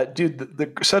glad,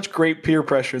 dude. Such great peer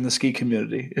pressure in the ski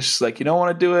community. It's just like, you don't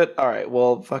want to do it. All right,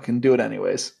 well, fucking do it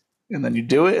anyways. And then you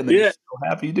do it, and then you're so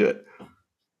happy you do it.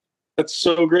 That's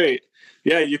so great.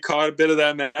 Yeah, you caught a bit of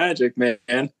that magic,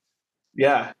 man.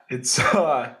 Yeah, it's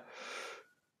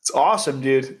awesome,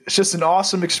 dude. It's just an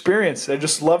awesome experience. I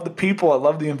just love the people. I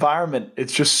love the environment.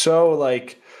 It's just so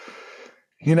like,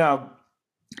 you know,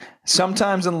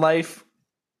 sometimes in life,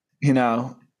 you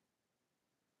know,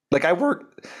 like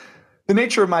the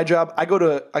nature of my job, I go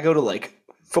to like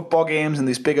football games and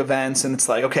these big events, and it's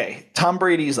like, okay, Tom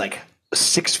Brady's like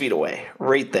 6 feet away,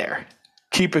 right there.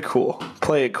 Keep it cool.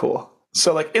 Play it cool.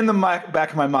 So like in the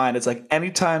back of my mind, it's like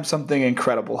anytime something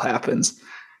incredible happens,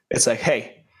 it's like,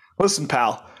 hey, listen,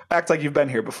 pal, act like you've been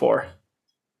here before.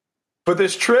 But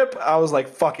this trip, I was like,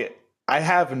 fuck it. I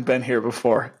haven't been here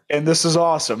before, and this is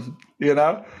awesome, you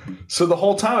know? So the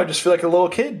whole time I just feel like a little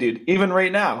kid, dude. Even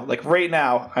right now,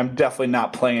 I'm definitely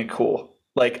not playing it cool.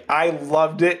 Like, I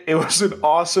loved it. It was an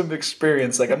awesome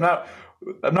experience. Like, I'm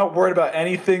not worried about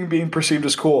anything being perceived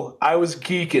as cool. I was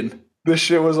geeking. This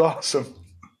shit was awesome.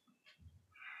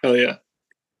 Hell yeah.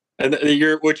 And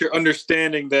what you're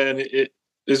understanding then it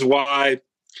is why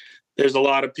there's a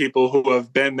lot of people who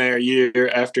have been there year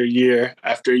after year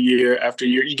after year after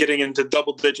year. You're getting into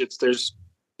double digits. There's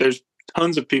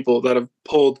tons of people that have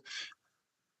pulled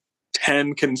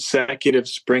 10 consecutive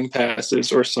spring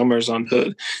passes or summers on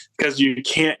Hood, because you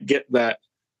can't get that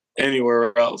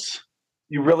anywhere else.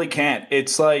 You really can't.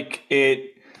 It's like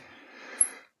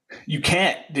you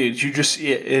can't, dude.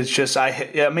 It's just,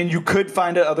 I mean, you could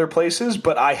find it other places,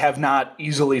 but I have not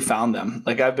easily found them.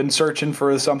 Like, I've been searching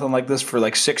for something like this for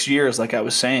like 6 years, like I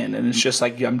was saying. And it's just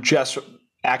like, I'm just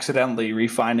accidentally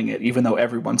refinding it, even though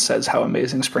everyone says how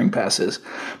amazing Spring Pass is.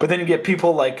 But then you get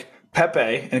people like Pepe,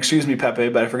 and excuse me, Pepe,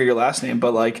 but I forget your last name.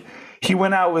 But like, he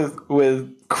went out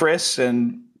with Chris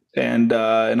and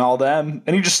all them,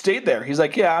 and he just stayed there. He's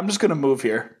like, yeah, I'm just gonna move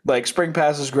here. Like, Spring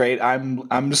Pass is great.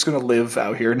 I'm just gonna live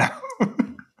out here now.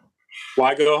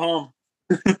 Why go home?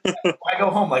 Why go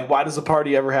home? Like, why does the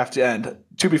party ever have to end?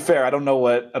 To be fair, I don't know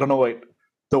what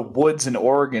the woods in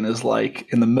Oregon is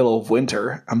like in the middle of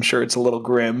winter. I'm sure it's a little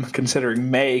grim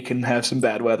considering May can have some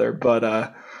bad weather.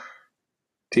 But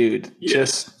dude,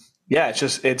 it's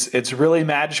really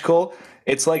magical.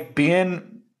 It's like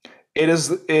it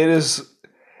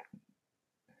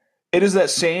is that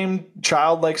same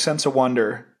childlike sense of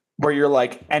wonder where you're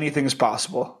like, anything's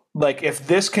possible. Like, if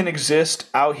this can exist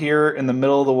out here in the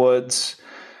middle of the woods,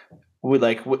 with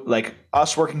like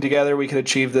us working together, we could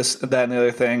achieve this, that, and the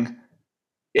other thing.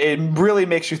 It really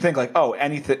makes you think like, oh,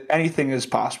 anything is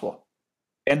possible.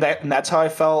 And that's how I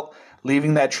felt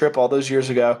leaving that trip all those years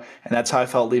ago, and that's how I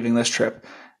felt leaving this trip.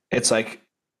 It's like,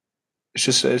 it's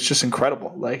just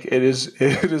incredible. Like, it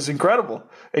is incredible.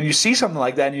 And you see something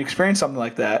like that and you experience something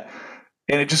like that,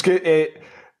 and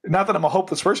not that I'm a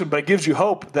hopeless person, but it gives you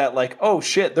hope that like, oh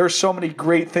shit, there's so many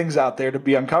great things out there to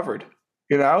be uncovered,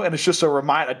 and it's just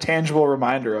a tangible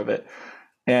reminder of it.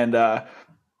 And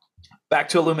back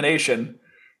to Illumination,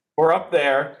 we're up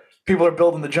there, people are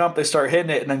building the jump, they start hitting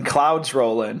it, and then clouds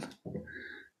roll in.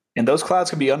 And those clouds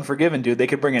can be unforgiving, dude. They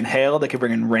could bring in hail, they could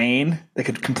bring in rain, they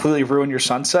could completely ruin your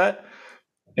sunset.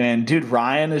 And dude,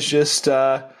 Ryan is he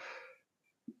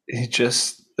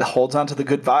just holds on to the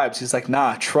good vibes. He's like,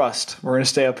 nah, trust. We're going to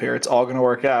stay up here. It's all going to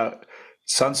work out.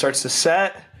 Sun starts to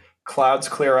set, clouds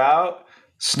clear out,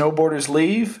 snowboarders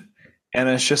leave, and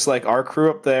it's just like our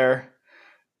crew up there.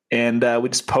 And we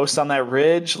just post on that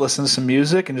ridge, listen to some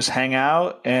music, and just hang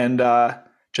out. And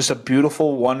just a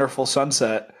beautiful, wonderful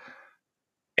sunset.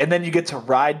 And then you get to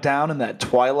ride down in that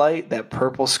twilight, that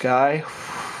purple sky.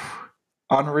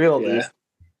 Unreal, dude.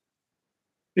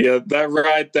 Yeah, that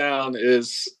ride down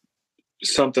is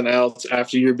something else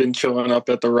after you've been chilling up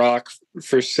at the Rock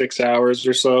for 6 hours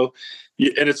or so.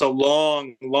 And it's a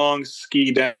long, long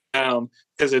ski down,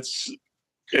 because it's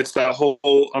that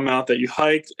whole amount that you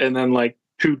hiked, and then like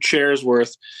 2 chairs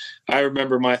worth. I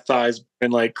remember my thighs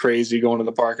been like crazy going to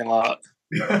the parking lot.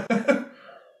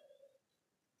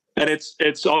 And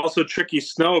it's also tricky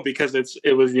snow, because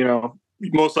it was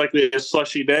most likely a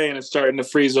slushy day, and it's starting to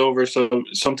freeze over. So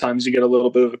sometimes you get a little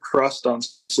bit of a crust on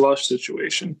slush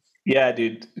situation. Yeah,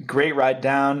 dude. Great ride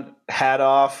down, hat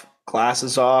off,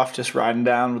 glasses off, just riding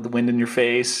down with the wind in your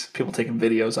face. People taking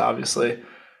videos, obviously.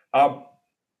 Trying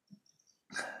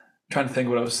to think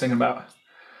what I was thinking about.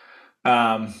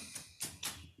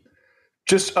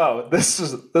 This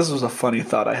was a funny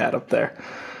thought I had up there.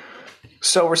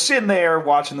 So we're sitting there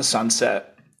watching the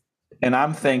sunset, and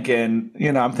I'm thinking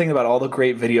about all the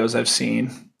great videos I've seen,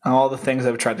 and all the things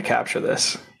I've tried to capture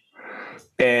this.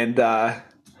 And I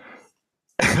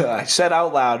said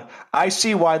out loud, I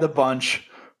see why the bunch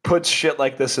puts shit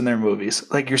like this in their movies.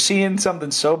 Like, you're seeing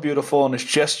something so beautiful, and it's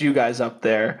just you guys up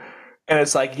there, and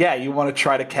it's like, yeah, you want to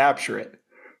try to capture it.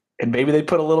 And maybe they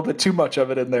put a little bit too much of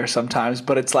it in there sometimes,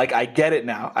 but it's like, I get it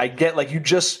now. I get, like, you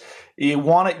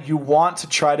want to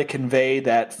try to convey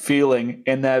that feeling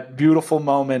in that beautiful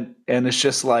moment. And it's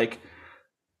just like,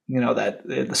 that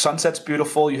the sunset's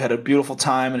beautiful. You had a beautiful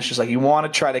time. And it's just like, you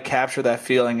want to try to capture that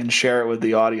feeling and share it with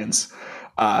the audience.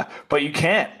 But you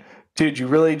can't, dude. You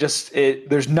really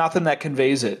there's nothing that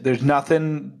conveys it. There's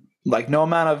nothing, like, no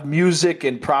amount of music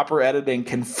and proper editing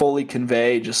can fully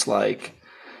convey just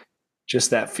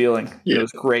that feeling. Yeah. It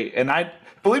was great. And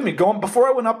believe me, before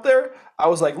I went up there, I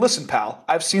was like, listen, pal,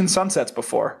 I've seen sunsets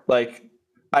before. Like,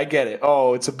 I get it.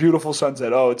 Oh, it's a beautiful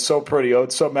sunset. Oh, it's so pretty. Oh,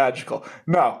 it's so magical.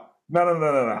 No.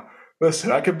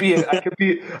 Listen, I could be a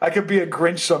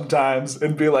Grinch sometimes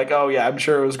and be like, oh yeah, I'm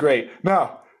sure it was great.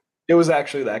 No, it was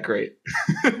actually that great.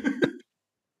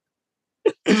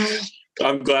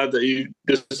 I'm glad that you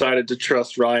decided to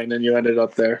trust Ryan and you ended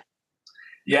up there.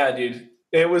 Yeah, dude.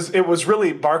 It was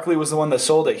really Barkley was the one that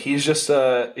sold it. He's just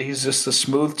a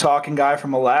smooth talking guy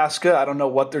from Alaska. I don't know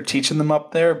what they're teaching them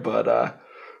up there, but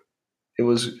it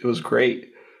was great.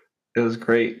 It was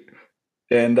great.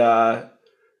 And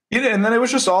and then it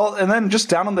was just all, and then just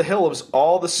down on the hill, it was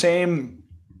all the same.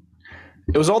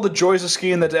 It was all the joys of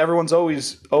skiing that everyone's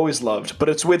always loved, but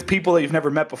it's with people that you've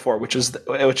never met before, which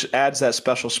adds that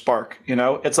special spark.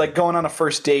 It's like going on a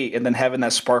first date and then having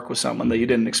that spark with someone that you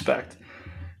didn't expect.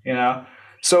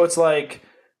 So it's like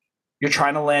you're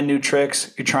trying to land new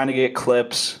tricks, you're trying to get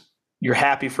clips, you're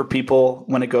happy for people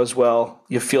when it goes well,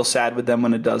 you feel sad with them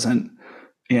when it doesn't.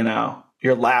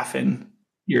 You're laughing,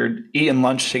 you're eating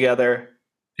lunch together.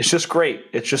 It's just great.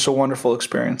 It's just a wonderful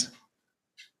experience.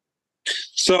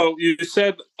 So you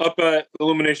said up at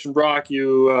Illumination Rock,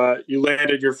 you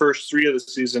landed your first 3 of the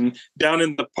season. Down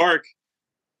in the park,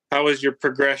 how was your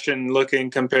progression looking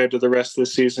compared to the rest of the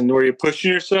season? Were you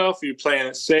pushing yourself? Were you playing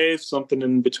it safe? Something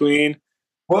in between?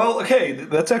 Well, okay,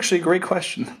 that's actually a great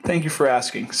question. Thank you for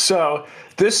asking. So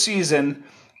this season,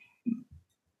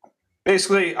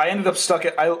 basically, I ended up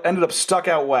stuck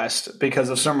out west because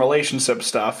of some relationship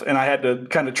stuff, and I had to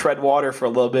kind of tread water for a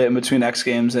little bit in between X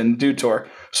Games and Dew Tour.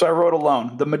 So I rode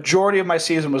alone. The majority of my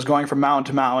season was going from mountain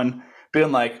to mountain,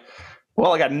 being like,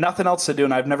 well, I got nothing else to do,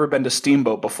 and I've never been to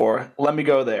Steamboat before. Let me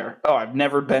go there. Oh, I've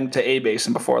never been to A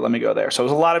Basin before. Let me go there. So it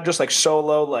was a lot of just like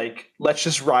solo, like, let's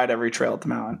just ride every trail at the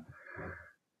mountain.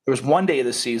 There was one day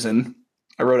this season,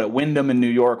 I rode at Wyndham in New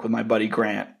York with my buddy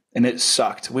Grant, and it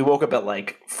sucked. We woke up at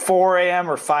like 4 a.m.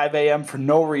 or 5 a.m. for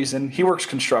no reason. He works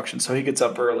construction, so he gets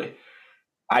up early.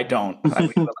 I don't.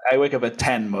 I wake up at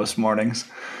 10 most mornings.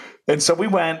 And so we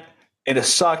went, and it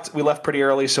sucked. We left pretty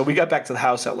early, so we got back to the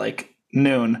house at like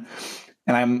noon.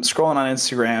 And I'm scrolling on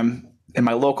Instagram in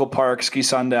my local park, Ski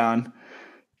Sundown.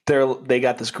 They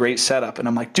got this great setup. And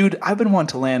I'm like, dude, I've been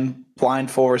wanting to land blind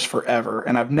fours forever.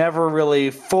 And I've never really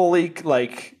fully,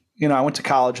 I went to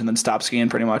college and then stopped skiing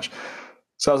pretty much.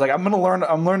 So I was like, I'm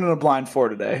learning a blind four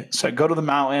today. So I go to the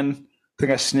mountain. I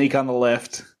think I sneak on the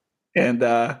lift and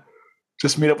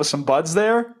just meet up with some buds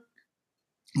there,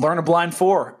 learn a blind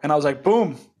four. And I was like,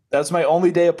 boom, that's my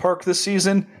only day of park this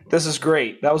season. This is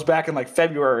great. That was back in like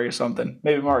February or something,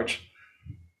 maybe March.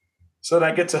 So then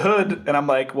I get to Hood and I'm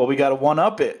like, well, we got to one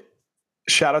up it.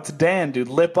 Shout out to Dan, dude.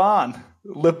 Lip on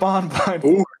blind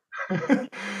four.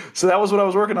 So that was what I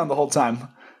was working on the whole time.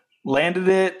 Landed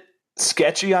it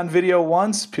sketchy on video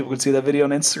once. People could see that video on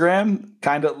Instagram.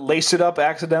 Kind of laced it up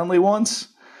accidentally once.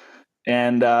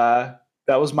 And that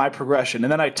was my progression.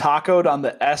 And then I tacoed on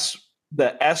the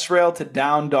S rail to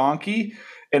down donkey.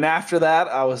 And after that,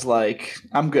 I was like,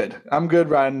 I'm good. I'm good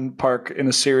riding park in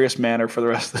a serious manner for the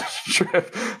rest of the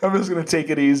trip. I'm just going to take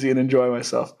it easy and enjoy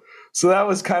myself. So that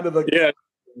was kind of yeah.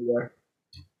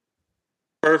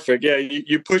 Perfect. Yeah,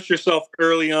 you pushed yourself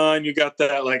early on. You got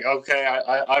that, like, okay,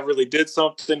 I really did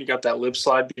something. You got that lip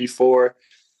slide before.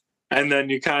 And then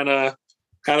you kind of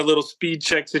got a little speed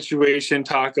check situation,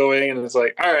 tacoing, and it's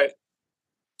like, all right,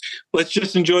 let's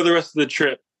just enjoy the rest of the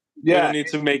trip. Yeah. We don't need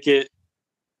to make it.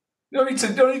 Don't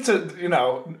need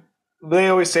to, they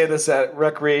always say this at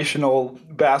recreational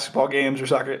basketball games or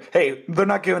soccer. Hey, they're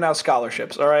not giving out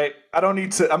scholarships, all right?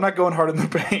 I'm not going hard in the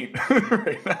paint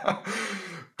right now.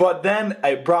 But then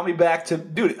it brought me back to,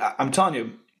 dude, I'm telling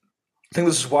you, I think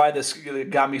this is why this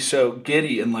got me so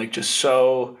giddy and like just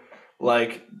so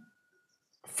like,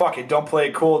 fuck it, don't play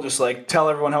it cool. Just like tell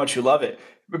everyone how much you love it.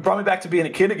 It brought me back to being a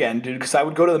kid again, dude, because I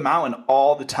would go to the mountain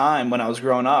all the time when I was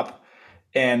growing up.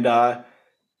 And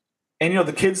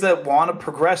the kids that want to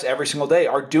progress every single day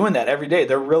are doing that every day.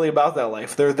 They're really about that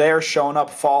life. They're there showing up,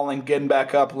 falling, getting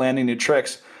back up, landing new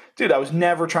tricks. Dude, I was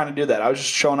never trying to do that. I was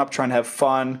just showing up, trying to have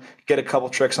fun, get a couple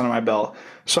tricks under my belt.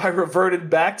 So I reverted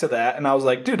back to that, and I was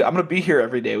like, dude, I'm going to be here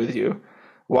every day with you.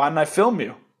 Why didn't I film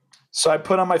you? So I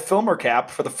put on my filmer cap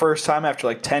for the first time after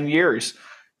like 10 years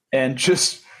and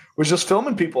was just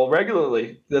filming people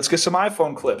regularly. Let's get some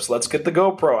iPhone clips. Let's get the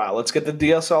GoPro out. Let's get the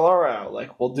DSLR out.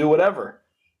 Like, we'll do whatever.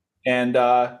 And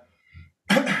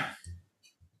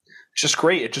it's just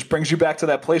great. It just brings you back to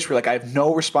that place where like I have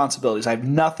no responsibilities. I have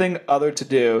nothing other to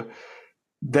do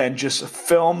than just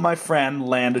film my friend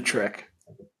land a trick.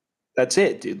 That's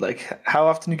it, dude. Like, how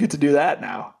often do you get to do that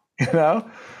now?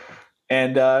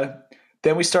 And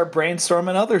then we start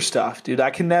brainstorming other stuff, dude.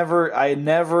 I'm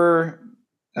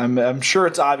sure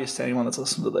it's obvious to anyone that's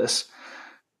listened to this.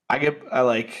 I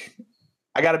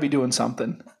got to be doing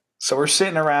something. So we're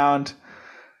sitting around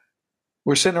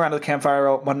the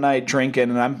campfire one night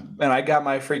drinking, and I got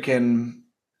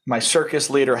my circus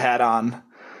leader hat on,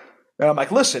 and I'm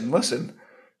like, listen,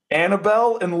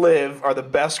 Annabelle and Liv are the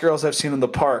best girls I've seen in the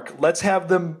park. Let's have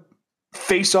them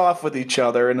face off with each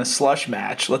other in a slush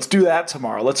match. Let's do that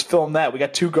tomorrow. Let's film that. We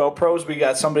got 2 GoPros. We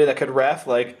got somebody that could ref.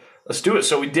 Like, let's do it.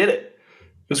 So we did it.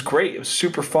 It was great. It was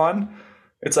super fun.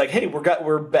 It's like, hey,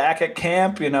 we're back at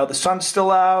camp. You know, the sun's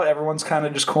still out. Everyone's kind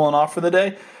of just cooling off for the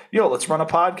day. Yo, let's run a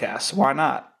podcast. Why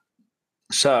not?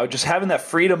 So just having that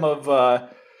freedom of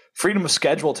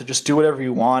schedule to just do whatever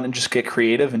you want and just get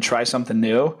creative and try something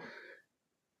new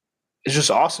is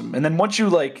just awesome. And then once you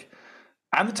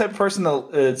I'm the type of person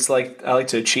that it's like I like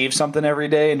to achieve something every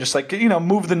day and just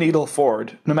move the needle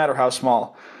forward, no matter how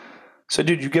small. So,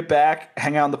 dude, you get back,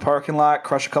 hang out in the parking lot,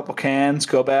 crush a couple cans,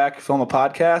 go back, film a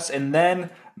podcast, and then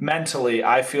mentally,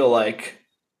 I feel like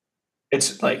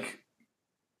it's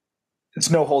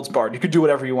no holds barred. You could do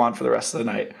whatever you want for the rest of the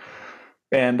night.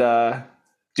 And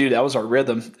dude, that was our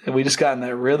rhythm. And we just got in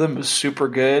that rhythm. It was super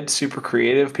good, super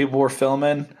creative. People were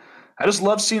filming. I just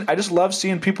love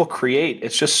seeing people create.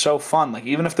 It's just so fun. Like,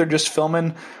 even if they're just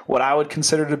filming what I would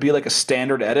consider to be like a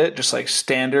standard edit, just like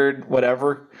standard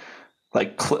whatever,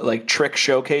 like trick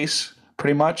showcase,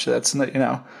 pretty much. That's,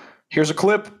 here's a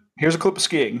clip of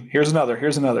skiing. Here's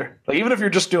another. Like, even if you're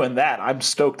just doing that, I'm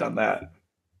stoked on that.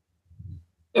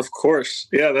 Of course.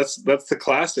 Yeah, that's the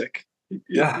classic.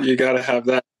 Yeah. You got to have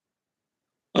that.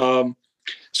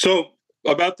 So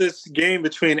about this game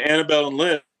between Annabelle and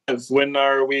Liv, when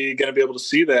are we going to be able to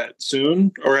see that?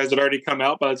 Soon? Or has it already come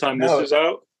out by the time this is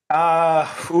out?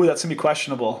 That's going to be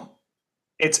questionable.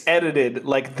 It's edited.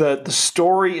 Like, the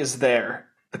story is there.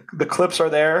 The clips are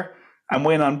there. I'm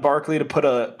waiting on Barkley to put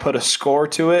a score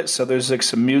to it. So there's like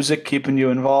some music keeping you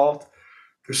involved.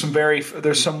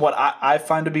 There's some what I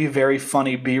find to be very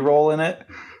funny B-roll in it.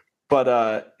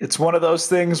 But it's one of those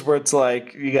things where it's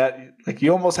like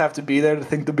you almost have to be there to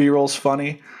think the B-roll's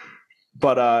funny.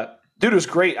 But dude, it was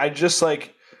great. I just it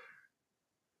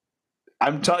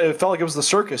felt like it was the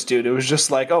circus, dude. It was just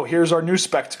like, oh, here's our new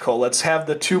spectacle. Let's have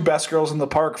the 2 best girls in the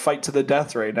park fight to the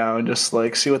death right now and just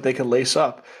see what they can lace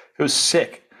up. It was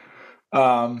sick.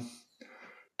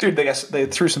 Dude, they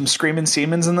threw some screaming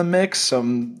Siemens in the mix,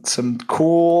 some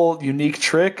cool, unique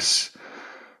tricks.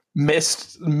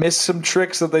 Missed some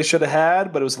tricks that they should have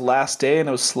had, but it was the last day and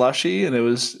it was slushy and it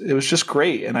was just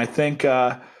great. And I think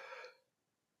I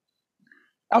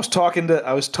was talking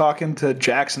to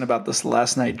Jackson about this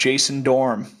last night, Jason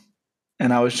Dorm,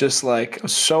 and I was just I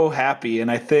was so happy.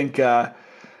 And I think a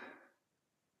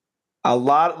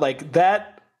lot like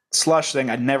that slush thing,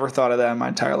 I never thought of that in my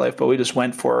entire life, but we just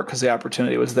went for it because the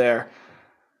opportunity was there.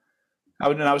 I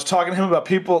was talking to him about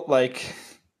people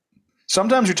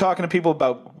sometimes you're talking to people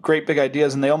about great big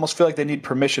ideas and they almost feel like they need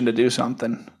permission to do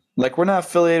something. Like, we're not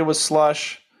affiliated with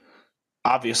Slush,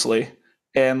 obviously.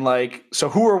 And so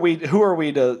who are we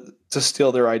to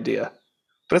steal their idea?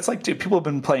 But it's like, dude, people have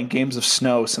been playing games of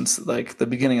snow since the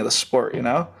beginning of the sport, you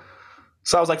know?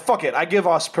 So I was like, fuck it. I give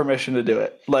us permission to do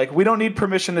it. Like, we don't need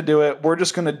permission to do it. We're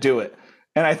just going to do it.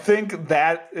 And I think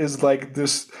that is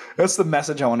that's the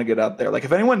message I want to get out there. Like,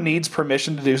 if anyone needs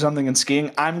permission to do something in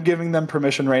skiing, I'm giving them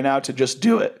permission right now to just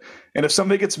do it. And if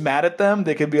somebody gets mad at them,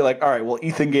 they could be like, all right, well,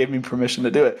 Ethan gave me permission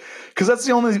to do it. Because that's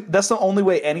the only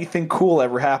way anything cool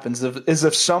ever happens is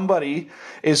if somebody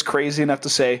is crazy enough to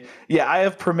say, yeah, I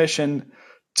have permission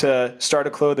to start a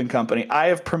clothing company. I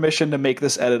have permission to make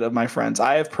this edit of my friends.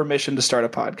 I have permission to start a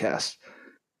podcast.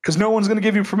 Because no one's going to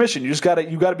give you permission. You got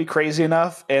to be crazy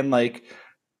enough and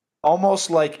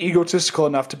almost egotistical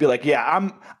enough to be like,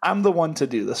 yeah, I'm the one to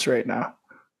do this right now.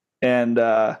 And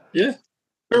yeah, let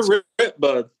her rip,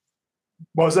 bud.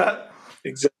 What was that?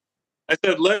 Exactly. I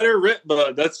said, let her rip,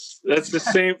 bud. That's the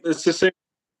same. It's the same.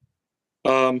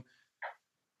 And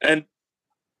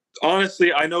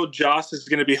honestly, I know Joss is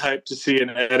going to be hyped to see an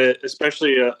edit,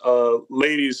 especially a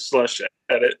ladies slush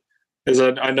edit.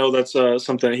 Because I know that's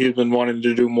something he's been wanting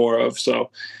to do more of, so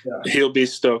yeah. He'll be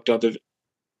stoked on the.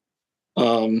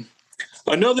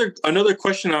 Another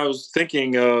question I was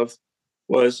thinking of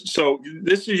was, so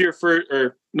this is your first,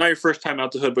 or not your first time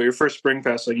out the hood, but your first Spring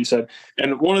Fest, like you said.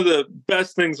 And one of the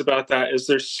best things about that is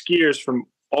there's skiers from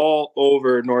all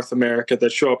over North America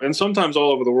that show up, and sometimes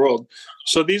all over the world.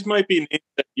 So these might be names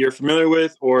that you're familiar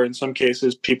with, or in some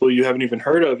cases, people you haven't even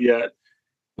heard of yet.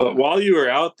 But while you were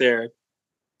out there,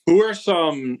 who are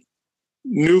some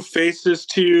new faces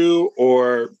to you,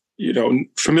 or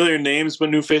familiar names but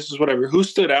new faces, whatever? Who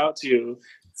stood out to you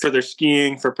for their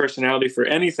skiing, for personality, for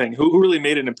anything? Who really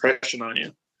made an impression on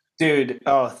you, dude?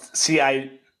 Oh, see, I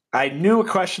knew a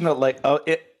question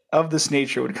that of this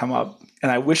nature would come up,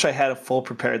 and I wish I had a full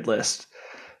prepared list.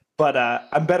 But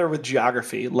I'm better with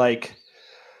geography.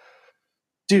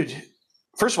 Dude.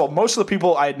 First of all, most of the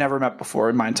people I had never met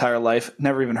before in my entire life,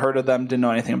 never even heard of them, didn't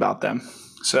know anything about them.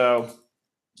 So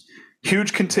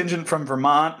Huge contingent from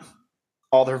Vermont.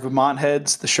 All their Vermont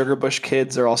heads, the Sugarbush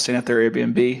kids, are all staying at their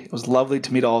Airbnb. It was lovely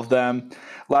to meet all of them.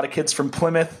 A lot of kids from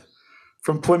Plymouth,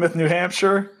 New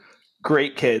Hampshire.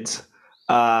 Great kids.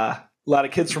 A lot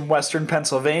of kids from Western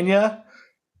Pennsylvania.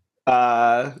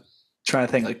 Trying to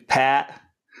think, like Pat,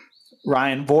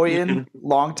 Ryan Boyan,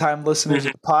 longtime listeners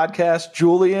of the podcast.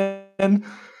 Julian,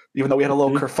 even though we had a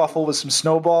little kerfuffle with some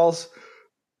snowballs.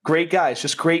 Great guys,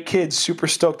 just great kids, super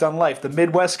stoked on life. The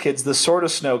Midwest kids, the Sort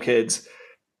of Snow kids,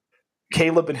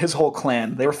 Caleb and his whole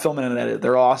clan, they were filming and edited.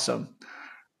 They're awesome.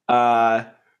 The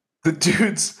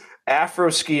dudes, Afro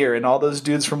Skier and all those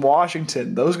dudes from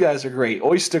Washington, those guys are great.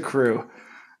 Oyster Crew.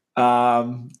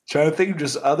 Trying to think of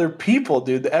just other people,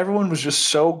 dude. Everyone was just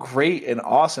so great and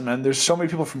awesome. And there's so many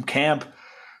people from camp.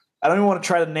 I don't even want to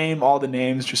try to name all the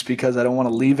names just because I don't want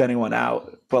to leave anyone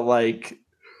out. But like,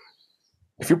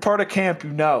 if you're part of camp,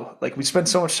 like we spend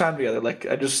so much time together. Like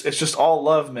it's just all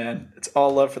love, man. It's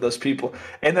all love for those people.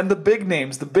 And then the big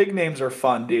names are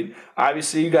fun, dude.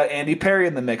 Obviously, you got Andy Perry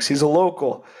in the mix. He's a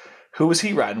local. Who was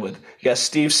he riding with? You got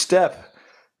Steve Stepp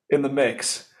in the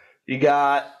mix. You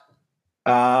got,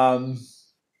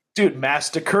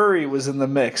 Master Curry was in the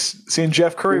mix. Seeing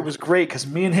Jeff Curry was great because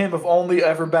me and him have only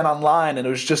ever been online, and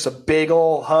it was just a big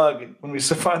old hug when we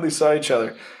finally saw each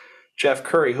other. Jeff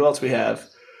Curry. Who else we have?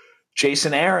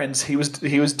 Jason Aarons, he was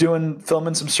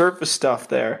filming some surface stuff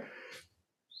there.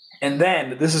 And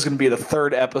then this is going to be the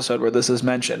third episode where this is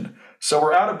mentioned. So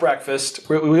we're out at breakfast.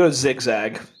 We go to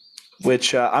Zigzag,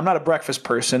 which I'm not a breakfast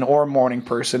person or a morning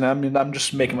person. I mean, I'm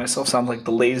just making myself sound like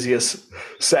the laziest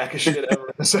sack of shit ever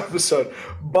in this episode.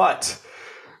 But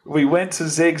we went to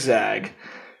Zigzag,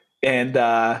 and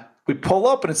we pull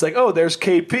up, and it's like, oh, there's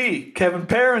KP. Kevin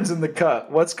Perrin's in the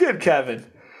cut. What's good, Kevin?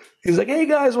 He's like, hey,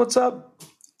 guys, what's up?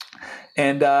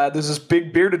 And there's this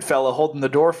big bearded fella holding the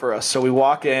door for us. So we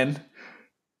walk in.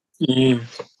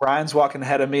 Ryan's walking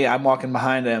ahead of me. I'm walking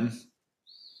behind him.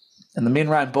 And then me and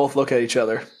Ryan both look at each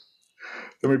other.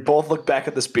 Then we both look back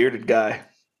at this bearded guy.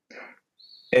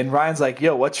 And Ryan's like,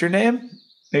 yo, what's your name? And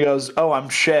he goes, oh, I'm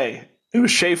Shay. It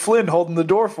was Shay Flynn holding the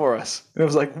door for us. And I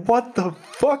was like, what the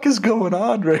fuck is going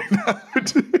on right now?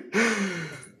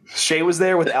 Shay was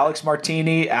there with Alex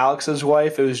Martini, Alex's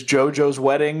wife. It was JoJo's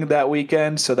wedding that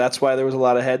weekend, so that's why there was a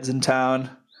lot of heads in town.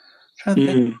 I'm trying to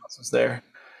think who else was there.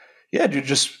 Yeah, dude,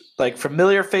 just like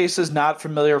familiar faces, not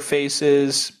familiar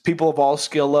faces, people of all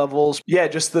skill levels. Yeah,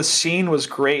 just the scene was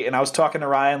great. And I was talking to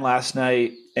Ryan last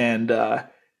night, and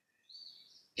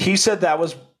he said that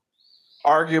was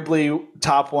arguably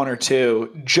top one or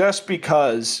two just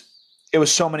because it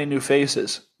was so many new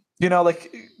faces.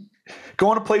 Like –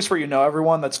 going to a place where you know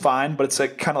everyone, that's fine, but it's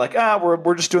like kind of like,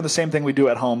 we're just doing the same thing we do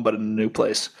at home, but in a new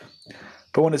place.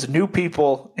 But when it's new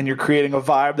people and you're creating a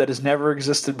vibe that has never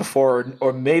existed before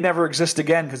or may never exist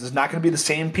again because it's not going to be the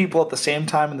same people at the same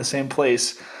time in the same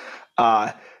place,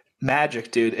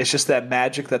 magic, dude. It's just that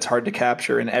magic that's hard to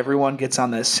capture, and everyone gets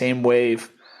on that same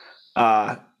wave.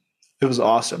 It was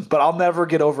awesome. But I'll never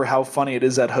get over how funny it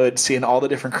is at Hood, seeing all the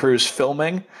different crews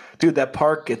filming. Dude, that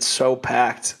park gets so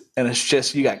packed, and it's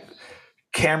just, you got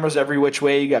cameras every which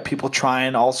way. You got people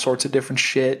trying all sorts of different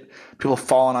shit. People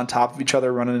falling on top of each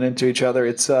other, running into each other.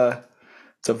 It's a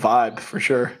vibe for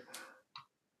sure.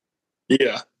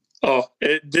 Yeah. Oh,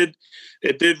 it did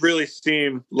really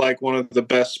seem like one of the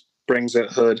best springs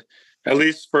at Hood, at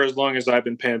least for as long as I've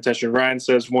been paying attention. Ryan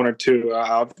says one or two.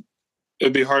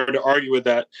 It'd be hard to argue with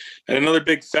that. And another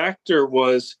big factor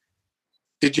was,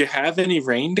 did you have any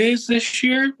rain days this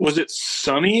year? Was it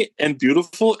sunny and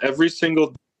beautiful every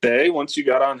single day once you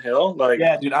got on hill?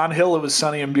 Yeah, dude, on hill it was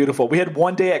sunny and beautiful. We had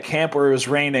one day at camp where it was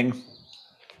raining.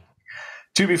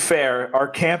 To be fair, our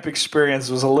camp experience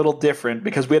was a little different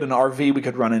because we had an RV we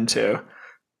could run into,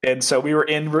 and so we were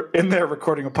in there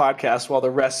recording a podcast while the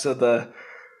rest of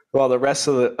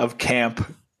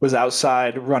camp was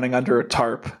outside running under a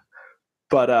tarp.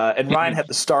 But and Ryan had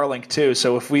the Starlink too,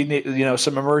 so if we need,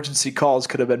 some emergency calls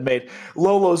could have been made.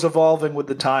 Lolo's evolving with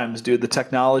the times, dude. The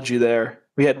technology there.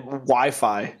 We had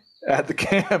Wi-Fi at the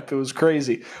camp. It was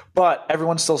crazy. But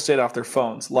everyone still stayed off their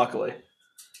phones, luckily.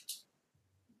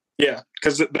 Yeah,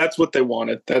 because that's what they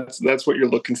wanted. That's what you're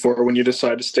looking for when you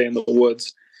decide to stay in the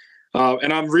woods.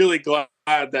 And I'm really glad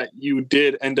that you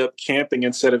did end up camping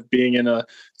instead of being in a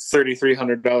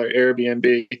 $3,300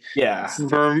 Airbnb. Yeah.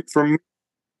 From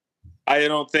I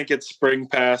don't think it's spring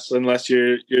pass unless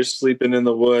you're sleeping in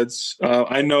the woods.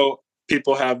 I know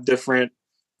people have different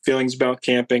feelings about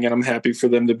camping, and I'm happy for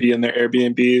them to be in their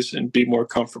Airbnbs and be more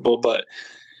comfortable. But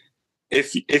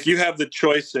if you have the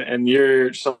choice and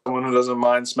you're someone who doesn't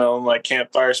mind smelling like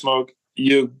campfire smoke,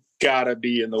 you gotta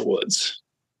be in the woods.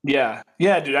 Yeah,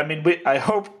 dude. I mean, I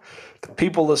hope the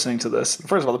people listening to this,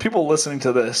 first of all, the people listening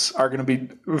to this are going to be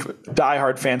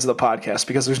diehard fans of the podcast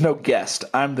because there's no guest.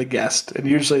 I'm the guest, and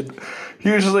usually,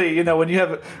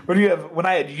 when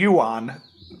I had you on,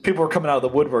 people were coming out of the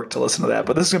woodwork to listen to that.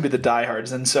 But this is going to be the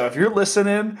diehards, and so if you're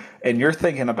listening and you're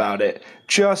thinking about it,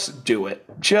 just do it.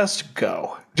 Just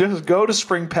go to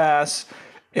Spring Pass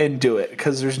and do it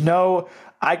because there's no.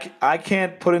 I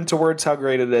can't put into words how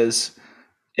great it is.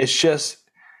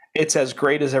 It's as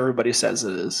great as everybody says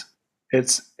it is. I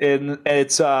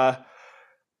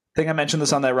think I mentioned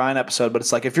this on that Ryan episode, but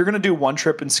it's like if you're going to do one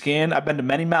trip in skiing, I've been to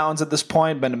many mountains at this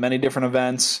point, been to many different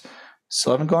events.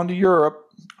 Still haven't gone to Europe,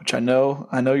 which I know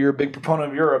you're a big proponent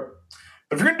of Europe.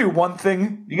 But if you're going to do one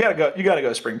thing, you got to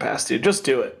go Spring Pass, dude. Just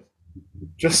do it.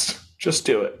 Just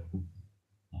do it.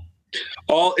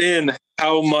 All in,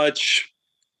 how much?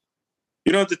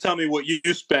 You don't have to tell me what you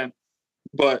spent,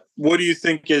 but what do you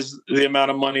think is the amount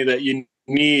of money that you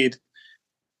need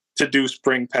to do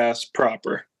Spring Pass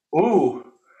proper? Ooh,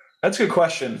 that's a good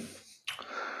question.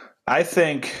 I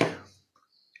think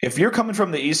if you're coming from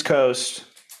the East Coast,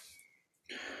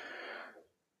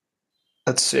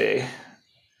 let's see.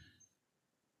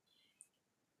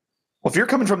 Well, if you're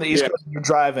coming from the East Coast and you're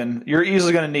driving, you're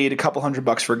easily going to need a couple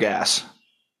 $100 for gas.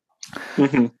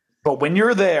 Mm-hmm. But when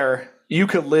you're there, you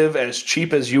could live as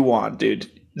cheap as you want, dude.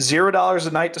 $0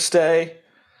 a night to stay.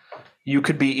 You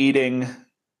could be eating.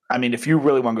 I mean, if you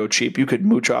really want to go cheap, you could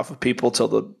mooch off of people till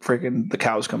the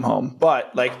cows come home.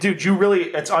 But like, dude,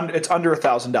 it's under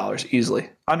 $1,000 easily.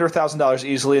 Under $1,000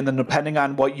 easily, and then depending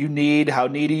on what you need, how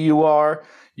needy you are,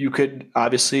 you could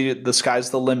obviously the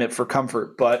sky's the limit for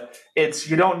comfort. But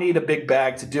you don't need a big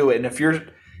bag to do it. And if you're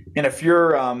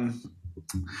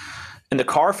in the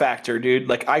car factor, dude,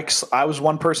 like I was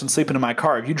one person sleeping in my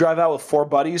car. If you drive out with 4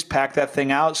 buddies, pack that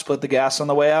thing out, split the gas on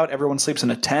the way out, everyone sleeps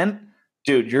in a tent,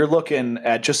 dude, you're looking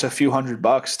at just a few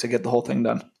 $100 to get the whole thing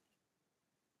done.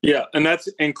 Yeah, and that's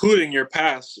including your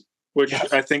pass, which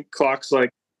I think clocks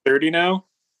like 30 now.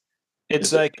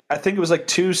 It's like I think it was like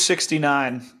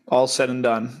 $269 all said and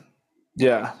done.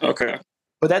 Yeah. Okay.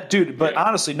 But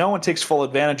honestly, no one takes full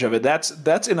advantage of it.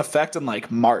 That's in effect in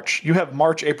like March. You have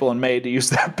March, April, and May to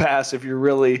use that pass if you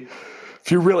really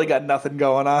got nothing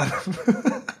going on.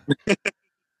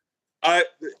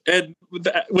 And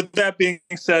with that being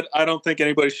said, I don't think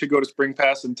anybody should go to Spring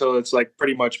Pass until it's like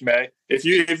pretty much May. If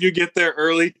you get there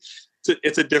early,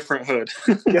 it's a different hood.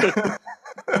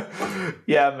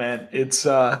 Yeah, man. It's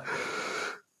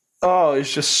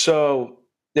it's just so.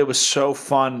 It was so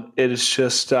fun. It is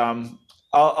just.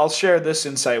 I'll share this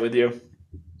insight with you.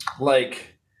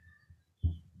 Like,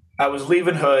 I was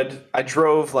leaving Hood. I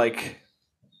drove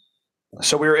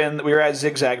so we were at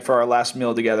Zigzag for our last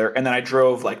meal together, and then I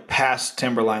drove like past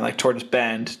Timberline, like towards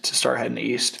Bend to start heading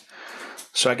east.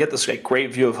 So I get this like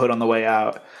great view of Hood on the way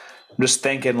out. I'm just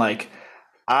thinking like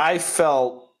I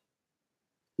felt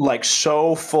like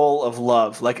so full of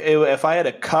love. Like if I had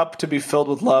a cup to be filled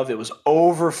with love, it was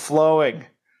overflowing.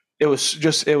 It was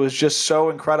just so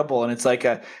incredible, and it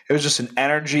was just an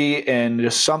energy and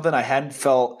just something I hadn't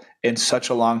felt in such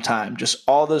a long time. Just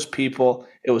all those people,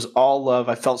 it was all love.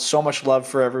 I felt so much love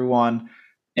for everyone,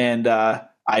 and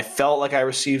I felt like I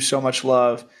received so much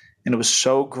love, and it was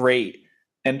so great.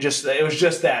 And it was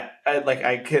just that.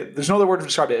 There's no other word to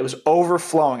describe it. It was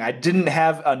overflowing. I didn't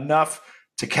have enough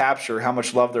to capture how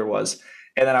much love there was.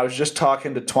 And then I was just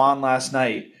talking to Twan last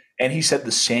night, and he said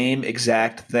the same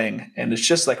exact thing. And it's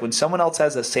just like when someone else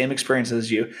has the same experience as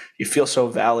you, you feel so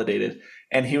validated.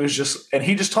 And he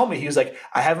just told me, he was like,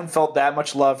 I haven't felt that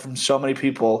much love from so many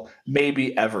people,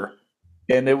 maybe ever.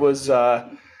 And it was,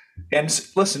 and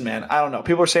listen, man, I don't know.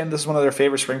 People are saying this is one of their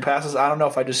favorite Spring Passes. I don't know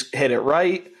if I just hit it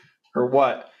right or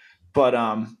what, but,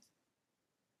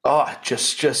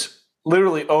 just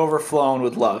literally overflowing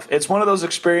with love. It's one of those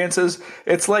experiences.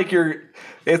 It's like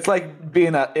being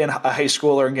in a high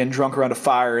schooler and getting drunk around a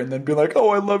fire and then being like, oh,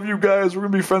 I love you guys. We're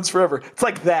going to be friends forever. It's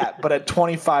like that, but at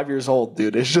 25 years old,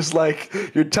 dude. It's just like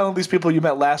you're telling these people you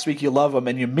met last week you love them,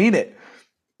 and you mean it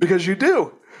because you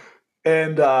do.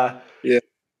 And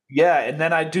yeah. And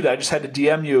then I just had to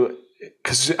DM you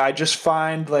because I just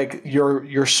find like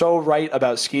you're so right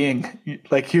about skiing.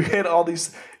 Like you hit all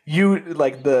these –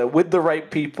 with the right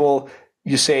people,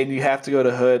 you say, and you have to go to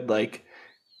Hood, like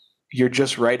you're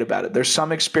just right about it. There's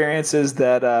some experiences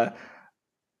that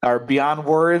are beyond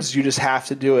words. You just have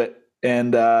to do it.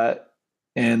 And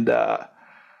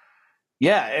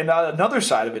another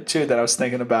side of it too that I was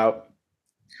thinking about.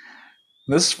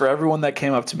 This is for everyone that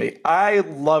came up to me. I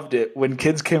loved it when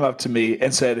kids came up to me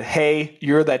and said, hey,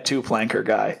 you're that 2-planker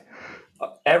guy.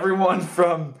 Everyone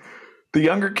from the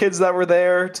younger kids that were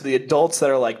there to the adults that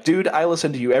are like, dude, I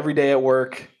listen to you every day at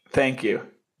work. Thank you.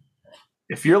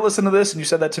 If you're listening to this and you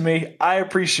said that to me, I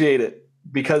appreciate it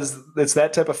because it's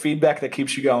that type of feedback that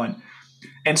keeps you going.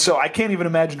 And so I can't even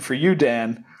imagine for you,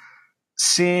 Dan,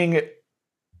 seeing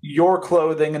your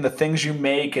clothing and the things you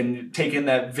make and taking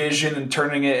that vision and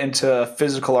turning it into a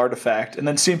physical artifact and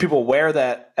then seeing people wear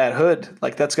that at Hood.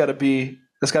 Like that's gotta be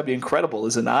incredible,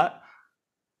 is it not?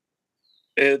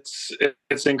 It's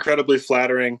incredibly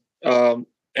flattering.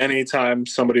 Anytime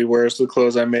somebody wears the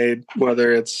clothes I made,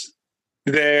 whether it's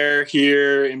there,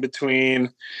 here, in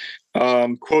between,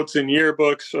 quotes in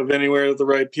yearbooks of Anywhere with the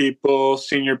Right People,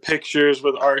 senior pictures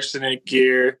with Arsenic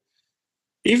gear,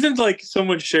 even like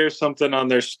someone shares something on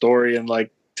their story and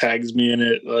like tags me in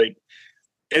it. Like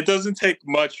it doesn't take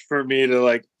much for me to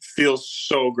like feel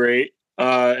so great.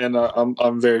 And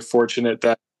I'm very fortunate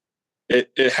that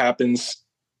it happens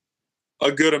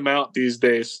a good amount these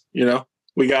days. You know,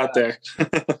 we got there.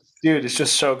 Dude, it's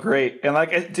just so great. And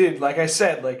like I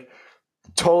said, like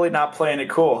totally not playing it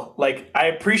cool. Like I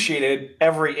appreciated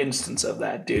every instance of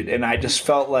that, dude. And I just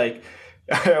felt like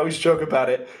I always joke about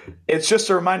it. It's just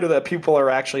a reminder that people are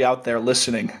actually out there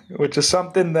listening, which is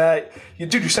something that you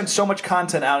send so much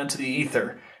content out into the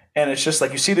ether. And it's just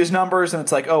like you see these numbers and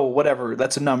it's like, oh, whatever,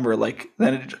 that's a number. Like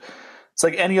then it's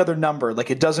like any other number.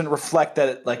 Like it doesn't reflect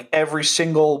that like every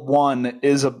single one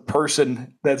is a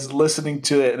person that's listening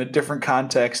to it in a different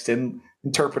context and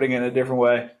interpreting it in a different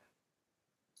way.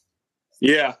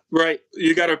 Yeah, right.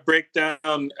 You got to break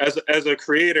down as a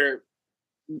creator,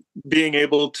 being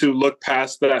able to look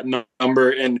past that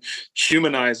number and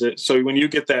humanize it. So when you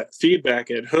get that feedback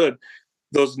at Hood,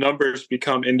 those numbers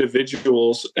become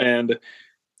individuals. And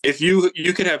if you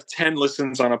could have 10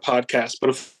 listens on a podcast,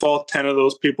 but if all 10 of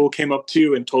those people came up to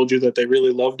you and told you that they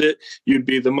really loved it, you'd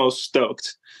be the most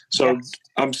stoked. So yes.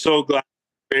 I'm so glad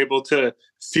you're able to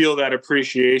feel that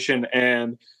appreciation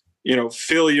and, you know,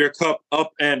 fill your cup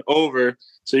up and over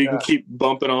so you can keep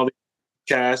bumping all the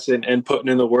casts and putting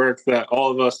in the work that all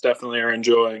of us definitely are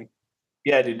enjoying.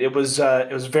 Yeah, dude, it was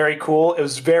very cool. It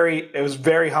was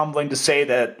very humbling to say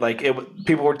that. Like,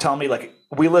 people were telling me like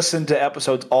we listened to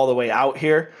episodes all the way out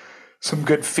here. Some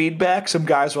good feedback. Some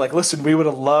guys were like, "Listen, we would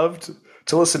have loved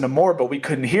to listen to more, but we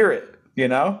couldn't hear it." You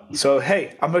know. So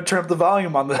hey, I'm gonna turn up the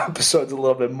volume on the episodes a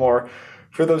little bit more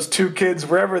for those two kids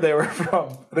wherever they were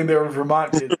from. I think they were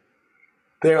Vermont kids.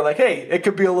 They were like, hey, it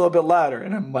could be a little bit louder.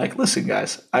 And I'm like, listen,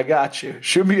 guys, I got you.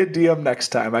 Shoot me a DM next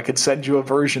time. I could send you a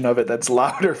version of it that's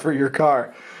louder for your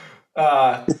car.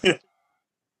 Dude,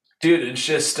 it's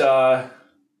just,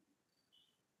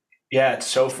 it's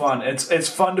so fun. It's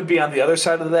fun to be on the other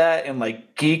side of that and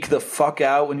like geek the fuck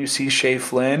out when you see Shay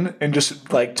Flynn and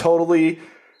just like totally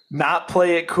not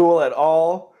play it cool at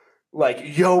all.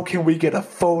 Like, yo, can we get a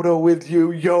photo with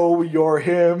you? Yo, you're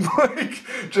him. Like,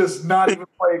 just not even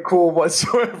play it cool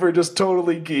whatsoever. Just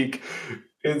totally geek.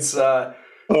 It's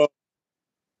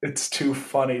too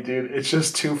funny, dude. It's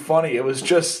just too funny. It was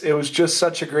just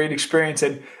such a great experience,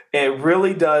 and it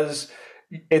really does.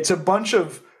 It was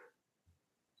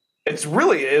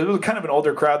kind of an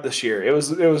older crowd this year. It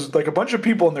was like a bunch of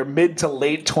people in their mid to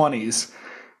late 20s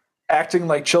acting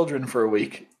like children for a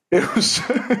week. It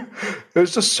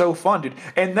was just so fun, dude.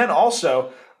 And then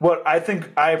also, what I think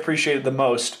I appreciated the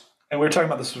most, and we were talking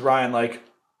about this with Ryan, like,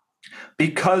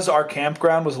 because our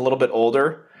campground was a little bit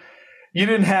older, you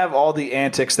didn't have all the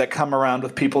antics that come around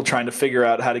with people trying to figure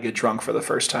out how to get drunk for the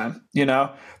first time. You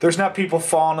know, there's not people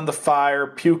falling in the fire,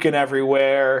 puking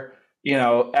everywhere, you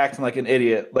know, acting like an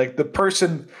idiot. Like the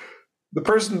person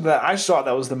that I saw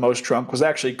that was the most drunk was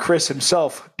actually Chris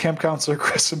himself, camp counselor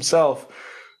Chris himself.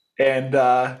 And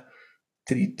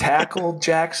did he tackle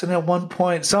Jackson at one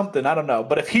point? Something, I don't know.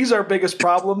 But if he's our biggest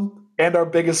problem and our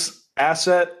biggest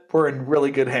asset, we're in really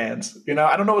good hands. You know,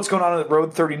 I don't know what's going on at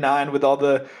Road 39 with all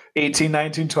the 18,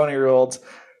 19, 20-year-olds.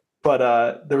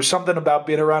 But there was something about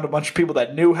being around a bunch of people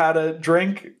that knew how to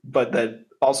drink, but that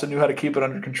also knew how to keep it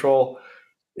under control.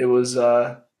 It was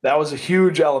that was a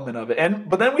huge element of it.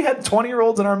 But then we had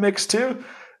 20-year-olds in our mix too.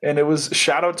 And it was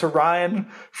shout out to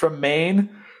Ryan from Maine.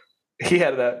 He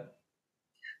had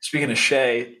speaking of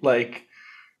Shay, like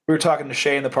we were talking to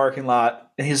Shay in the parking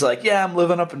lot, and he's like, "Yeah, I'm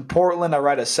living up in Portland. I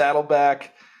ride a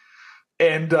Saddleback."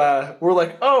 And we're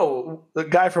like, "Oh, the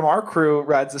guy from our crew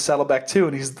rides the Saddleback too,"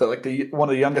 and he's one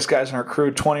of the youngest guys in our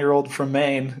crew, 20-year-old from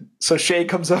Maine. So Shay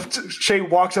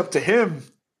walks up to him,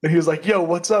 and he was like, "Yo,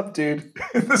 what's up, dude?"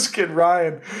 And this kid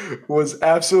Ryan was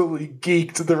absolutely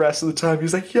geeked the rest of the time.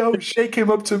 He's like, "Yo, Shay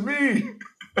came up to me."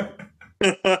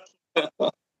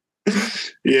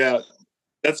 Yeah,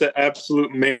 that's an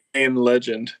absolute Maine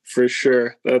legend for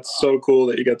sure. That's so cool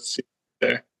that you got to see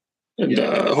there, and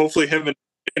hopefully him and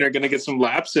are going to get some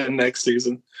laps in next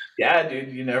season. Yeah,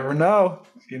 dude, you never know.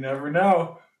 You never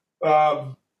know.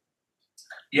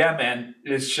 Yeah, man,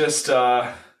 it's just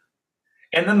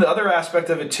and then the other aspect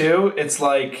of it too, it's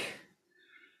like,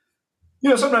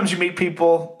 sometimes you meet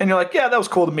people and you're like, yeah, that was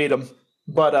cool to meet them,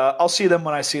 but I'll see them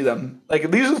when I see them. Like,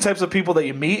 these are the types of people that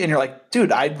you meet and you're like,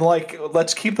 dude,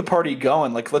 let's keep the party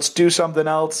going. Like, let's do something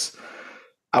else.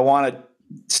 I want to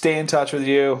stay in touch with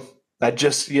you.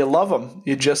 You love them.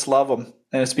 You just love them.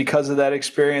 And it's because of that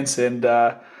experience. And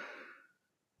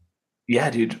yeah,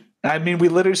 dude. I mean, we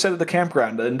literally said at the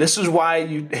campground, and this is why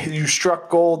you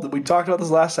struck gold. We talked about this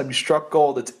last time. You struck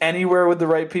gold. It's anywhere with the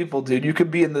right people, dude. You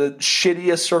could be in the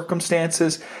shittiest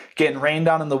circumstances, getting rained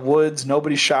on in the woods.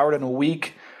 Nobody showered in a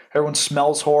week. Everyone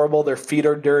smells horrible. Their feet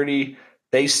are dirty.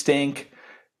 They stink.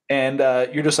 And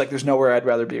you're just like, there's nowhere I'd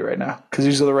rather be right now, because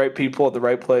these are the right people at the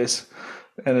right place.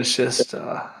 And it's just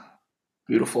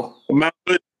beautiful. Mount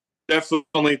Hood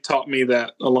definitely taught me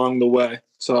that along the way.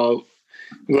 So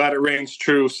I'm glad it rings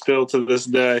true still to this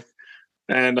day,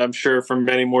 and I'm sure for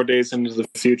many more days into the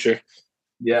future.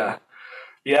 Yeah.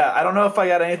 I don't know if I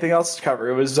got anything else to cover.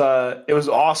 It was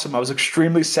awesome. I was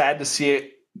extremely sad to see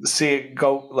it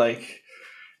go. Like,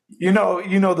 the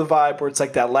vibe where it's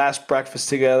like that last breakfast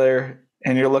together,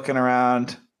 and you're looking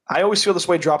around. I always feel this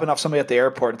way dropping off somebody at the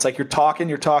airport. It's like you're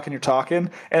talking, and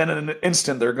then in an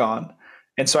instant they're gone.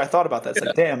 And so I thought about that. It's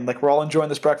like, damn, like, we're all enjoying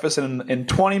this breakfast, and in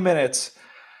 20 minutes.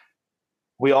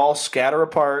 We all scatter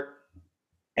apart,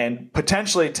 and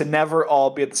potentially to never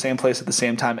all be at the same place at the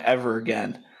same time ever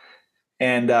again.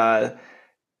 And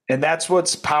that's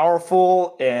what's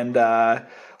powerful and a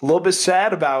little bit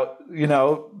sad about,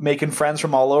 making friends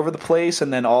from all over the place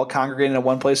and then all congregating at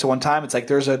one place at one time. It's like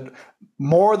there's a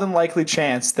more than likely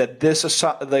chance that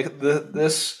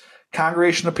this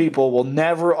congregation of people will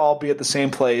never all be at the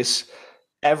same place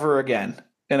ever again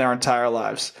in our entire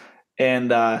lives.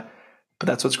 And but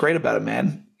that's what's great about it,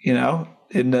 man.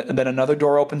 And then another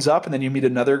door opens up, and then you meet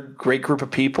another great group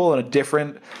of people in a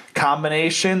different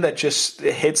combination that just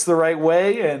hits the right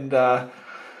way. And but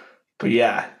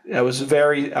yeah, I was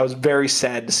very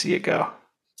sad to see it go.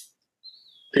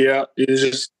 Yeah, you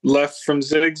just left from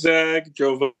Zigzag,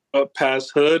 drove up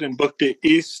past Hood, and booked it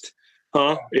east.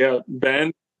 Huh? Yeah,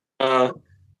 Ben. What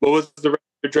was the rest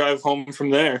of your drive home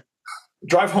from there?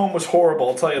 Drive home was horrible,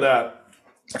 I'll tell you that.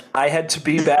 I had to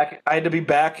be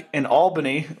back in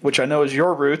Albany, which I know is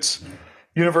your roots,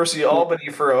 University of Albany,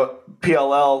 for a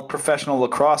PLL professional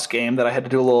lacrosse game that I had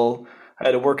to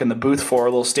work in the booth for, a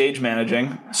little stage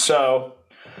managing. So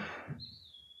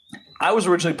I was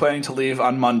originally planning to leave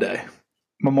on Monday,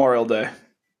 Memorial Day.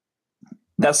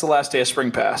 That's the last day of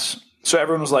Spring Pass. So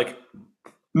everyone was like,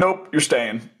 nope, you're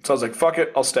staying. So I was like, fuck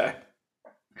it, I'll stay.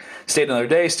 Stayed another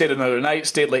day, stayed another night,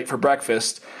 stayed late for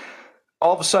breakfast.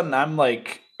 All of a sudden, I'm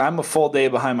a full day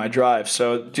behind my drive.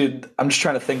 So, dude, I'm just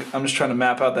trying to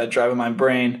map out that drive in my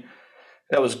brain.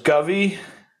 That was Govey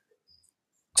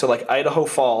to like Idaho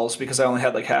Falls, because I only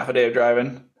had like half a day of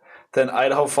driving. Then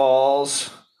Idaho Falls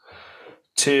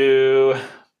to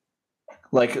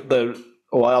like I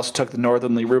also took the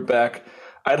northerly route back.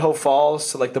 Idaho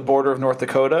Falls to like the border of North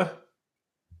Dakota.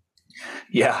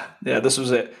 Yeah, this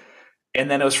was it. And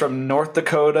then it was from North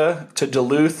Dakota to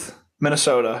Duluth,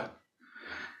 Minnesota.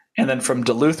 And then from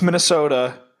Duluth,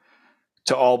 Minnesota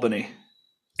to Albany.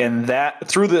 And that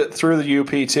through the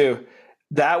UP too.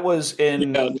 That was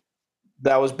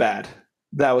bad.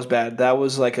 That was bad.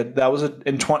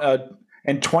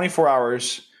 In 24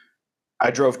 hours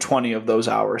I drove 20 of those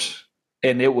hours,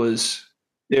 and it was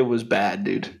bad,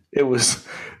 dude. It was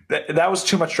that was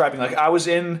too much driving. Like, I was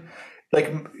in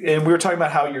and we were talking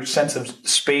about how your sense of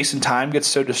space and time gets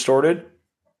so distorted.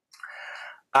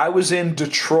 I was in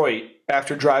Detroit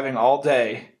after driving all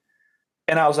day,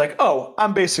 and I was like, oh,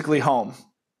 I'm basically home.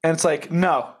 And it's like,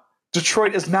 no,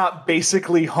 Detroit is not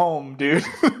basically home, dude.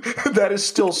 That is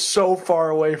still so far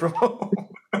away from home.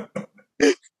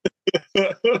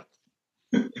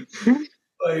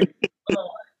 Like,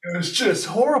 it was just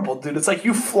horrible, dude. It's like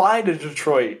you fly to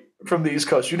Detroit from the East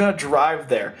Coast. You don't drive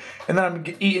there. And then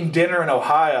I'm eating dinner in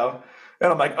Ohio,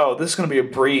 and I'm like, oh, this is going to be a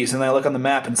breeze. And then I look on the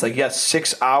map, and it's like,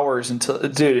 6 hours until,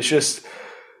 dude, it's just,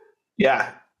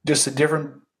 just a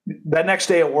different. That next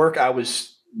day at work, I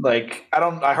was like,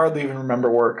 I hardly even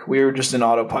remember work. We were just in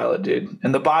autopilot, dude.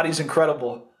 And the body's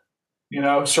incredible.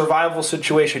 Survival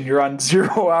situation. You're on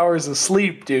 0 hours of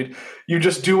sleep, dude. You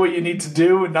just do what you need to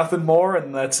do and nothing more,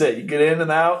 and that's it. You get in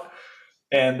and out.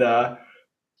 And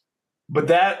but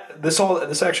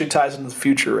this actually ties into the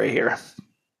future right here.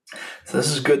 So this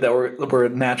is good that we're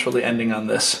naturally ending on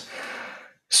this.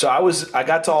 So I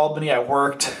got to Albany, I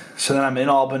worked, so then I'm in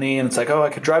Albany, and it's like, oh, I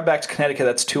could drive back to Connecticut,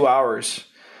 that's 2 hours.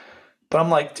 But I'm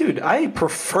like, dude, I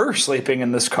prefer sleeping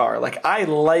in this car. Like, I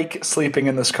like sleeping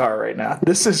in this car right now.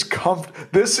 This is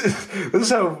this is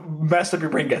how messed up your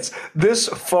brain gets. This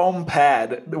foam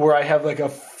pad where I have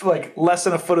like less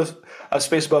than a foot of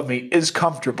space above me is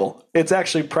comfortable. It's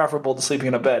actually preferable to sleeping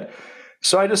in a bed.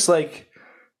 So I just on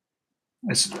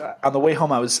the way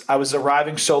home, I was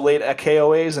arriving so late at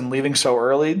KOAs and leaving so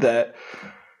early that,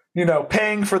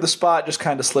 paying for the spot just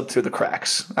kind of slipped through the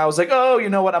cracks. I was like, oh, you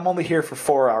know what? I'm only here for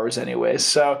 4 hours anyways.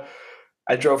 So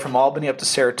I drove from Albany up to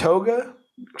Saratoga,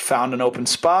 found an open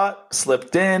spot,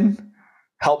 slipped in,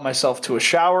 helped myself to a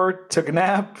shower, took a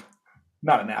nap.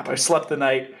 Not a nap. I slept the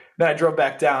night. Then I drove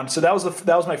back down. So that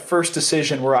was my first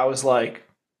decision where I was like,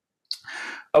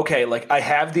 okay, like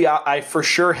I for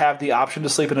sure have the option to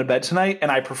sleep in a bed tonight, and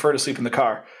I prefer to sleep in the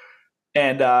car.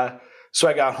 And so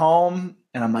I got home,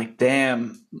 and I'm like,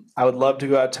 damn, I would love to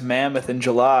go out to Mammoth in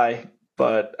July,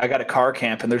 but I got a car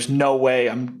camp, and there's no way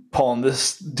I'm pulling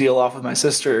this deal off with my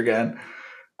sister again.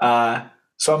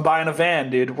 So I'm buying a van,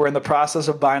 dude. We're in the process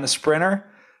of buying a Sprinter.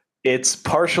 It's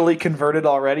partially converted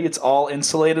already. It's all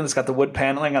insulated. It's got the wood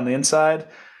paneling on the inside.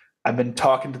 I've been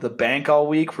talking to the bank all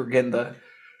week. We're getting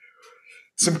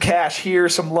some cash here,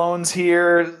 some loans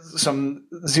here, some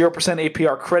 0%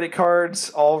 APR credit cards,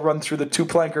 all run through the Two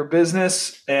Planker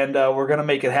business, and we're gonna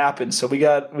make it happen. So we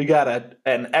got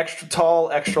an extra tall,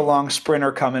 extra long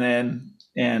Sprinter coming in,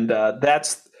 and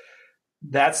that's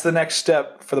the next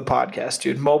step for the podcast,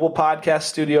 dude. Mobile podcast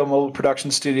studio, mobile production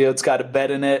studio. It's got a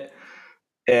bed in it,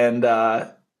 and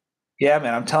yeah,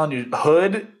 man, I'm telling you,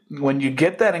 Hood. When you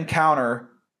get that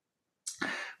encounter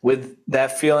with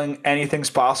that feeling, anything's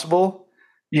possible.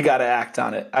 You got to act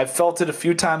on it. I've felt it a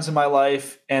few times in my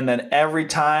life, and then every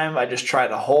time I just try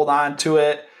to hold on to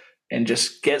it and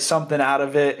just get something out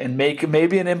of it and make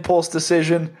maybe an impulse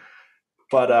decision.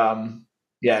 But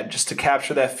yeah, just to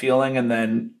capture that feeling and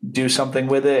then do something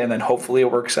with it, and then hopefully it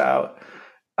works out.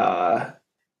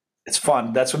 It's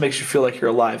fun. That's what makes you feel like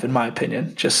you're alive, in my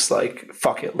opinion. Just like,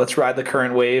 fuck it. Let's ride the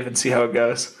current wave and see how it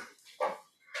goes.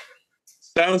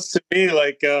 Sounds to me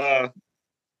like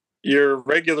your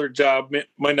regular job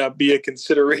might not be a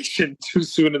consideration too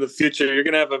soon in the future. You're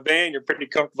going to have a van you're pretty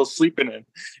comfortable sleeping in.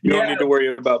 You don't need to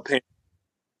worry about paying.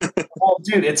 Well,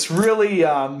 dude, it's really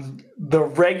the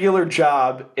regular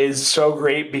job is so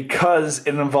great because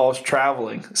it involves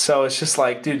traveling. So it's just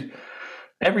like, dude,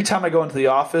 every time I go into the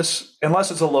office,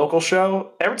 unless it's a local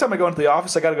show, every time I go into the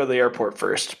office, I got to go to the airport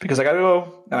first because I got to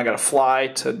go and I got to fly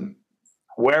to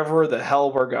wherever the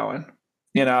hell we're going,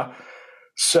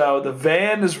 So the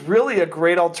van is really a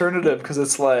great alternative because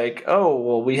it's like, oh,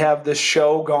 well, we have this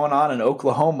show going on in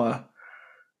Oklahoma,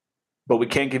 but we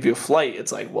can't give you a flight.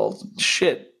 It's like, well,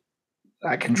 shit,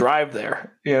 I can drive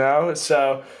there,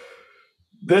 So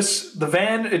the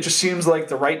van, it just seems like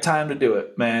the right time to do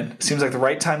it, man. It seems like the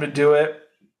right time to do it.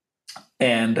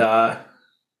 And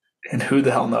who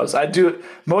the hell knows?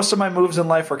 Most of my moves in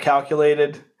life are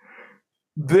calculated.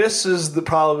 This is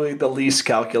probably the least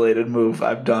calculated move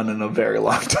I've done in a very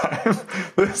long time.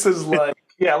 This is like,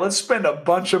 yeah, let's spend a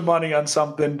bunch of money on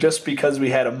something just because we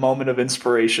had a moment of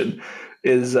inspiration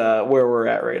is where we're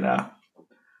at right now.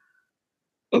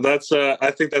 Well,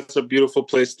 I think that's a beautiful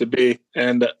place to be.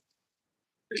 And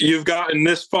you've gotten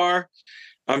this far.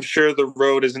 I'm sure the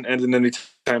road isn't ending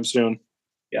anytime soon.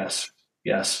 Yes.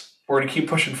 We're going to keep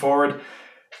pushing forward.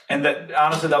 And that,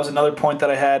 honestly, that was another point that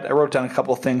I had. I wrote down a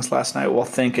couple of things last night while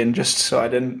thinking, just so I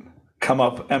didn't come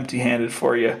up empty-handed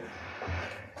for you.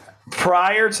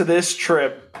 Prior to this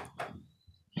trip,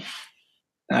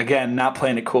 again, not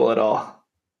playing it cool at all.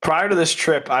 Prior to this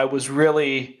trip, I was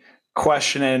really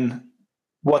questioning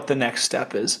what the next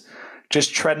step is.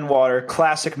 Just treading water,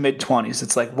 classic mid-20s.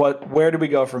 It's like, where do we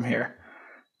go from here?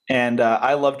 And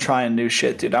I love trying new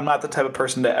shit, dude. I'm not the type of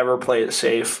person to ever play it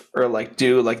safe or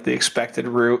do the expected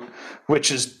route, which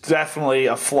is definitely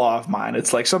a flaw of mine.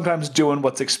 It's like sometimes doing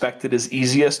what's expected is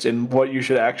easiest and what you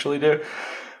should actually do.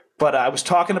 But I was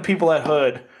talking to people at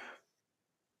Hood.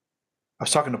 I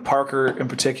was talking to Parker in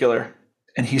particular,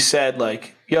 and he said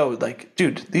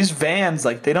dude, these vans,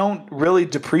 they don't really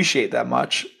depreciate that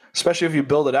much, especially if you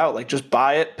build it out. Just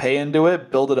buy it, pay into it,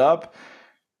 build it up.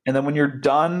 And then when you're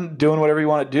done doing whatever you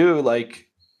want to do,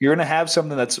 you're going to have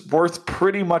something that's worth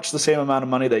pretty much the same amount of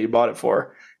money that you bought it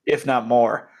for, if not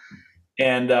more.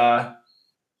 And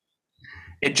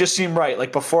it just seemed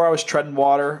right. Before I was treading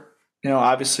water,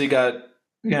 obviously got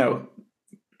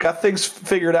things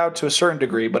figured out to a certain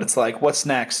degree, but it's like, what's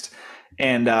next?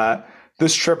 And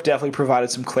this trip definitely provided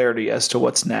some clarity as to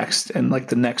what's next and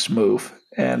the next move.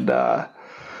 And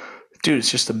dude,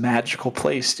 it's just a magical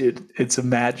place, dude. It's a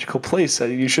magical place.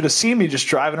 You should have seen me just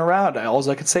driving around. All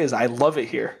I could say is I love it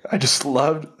here. I just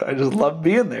love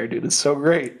being there, dude. It's so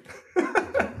great.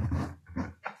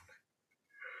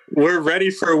 We're ready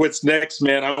for what's next,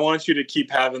 man. I want you to keep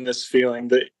having this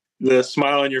feeling. The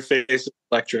smile on your face is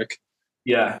electric.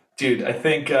 Yeah, dude. I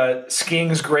think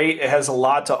skiing's great. It has a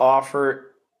lot to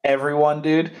offer everyone,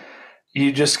 dude.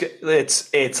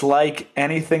 It's like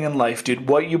anything in life, dude.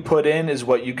 What you put in is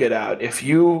what you get out. If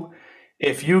you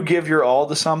give your all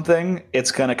to something,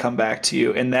 it's gonna come back to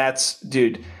you. And that's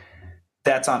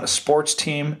on a sports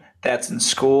team, that's in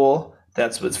school,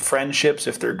 that's with friendships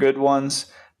if they're good ones,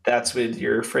 that's with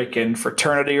your freaking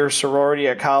fraternity or sorority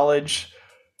at college,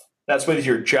 that's with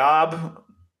your job.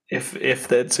 If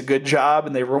that's a good job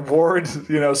and they reward,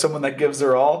 someone that gives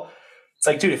their all. It's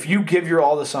like, dude, if you give your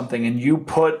all to something and you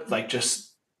put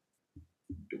just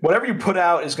whatever you put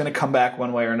out is going to come back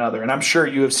one way or another. And I'm sure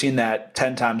you have seen that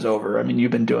 10 times over. I mean,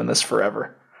 you've been doing this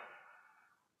forever.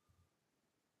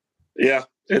 Yeah,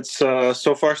 it's so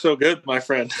far so good, my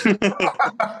friend.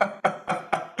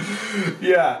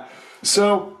 Yeah.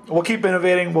 So we'll keep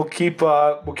innovating. We'll keep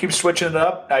switching it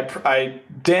up.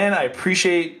 Dan, I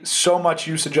appreciate so much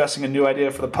you suggesting a new idea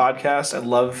for the podcast. I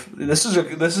love this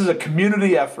is a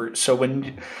community effort. So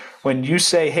when you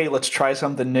say, hey, let's try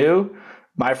something new,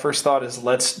 my first thought is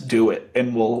let's do it,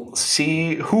 and we'll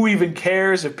see who even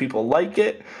cares if people like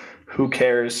it. Who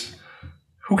cares?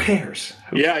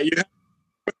 Yeah,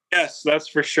 yes, that's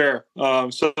for sure.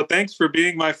 So thanks for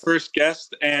being my first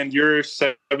guest and your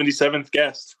 77th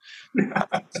guest.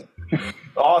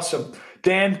 Awesome.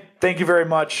 Dan, thank you very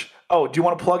much. Oh, do you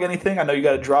want to plug anything? I know you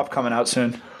got a drop coming out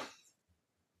soon.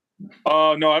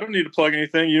 No, I don't need to plug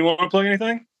anything. You want to plug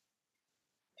anything?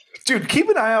 Dude, keep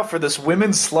an eye out for this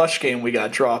women's slush game we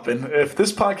got dropping. If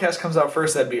this podcast comes out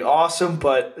first, that'd be awesome.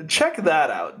 But check that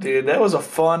out, dude. That was a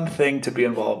fun thing to be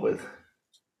involved with.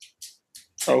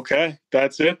 Okay,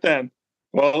 that's it then.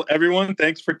 Well, everyone,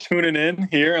 thanks for tuning in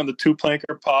here on the Two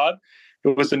Planker Pod.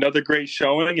 It was another great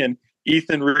showing, and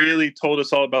Ethan really told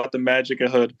us all about the magic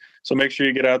of Hood. So make sure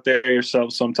you get out there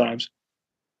yourselves sometimes.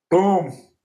 Boom.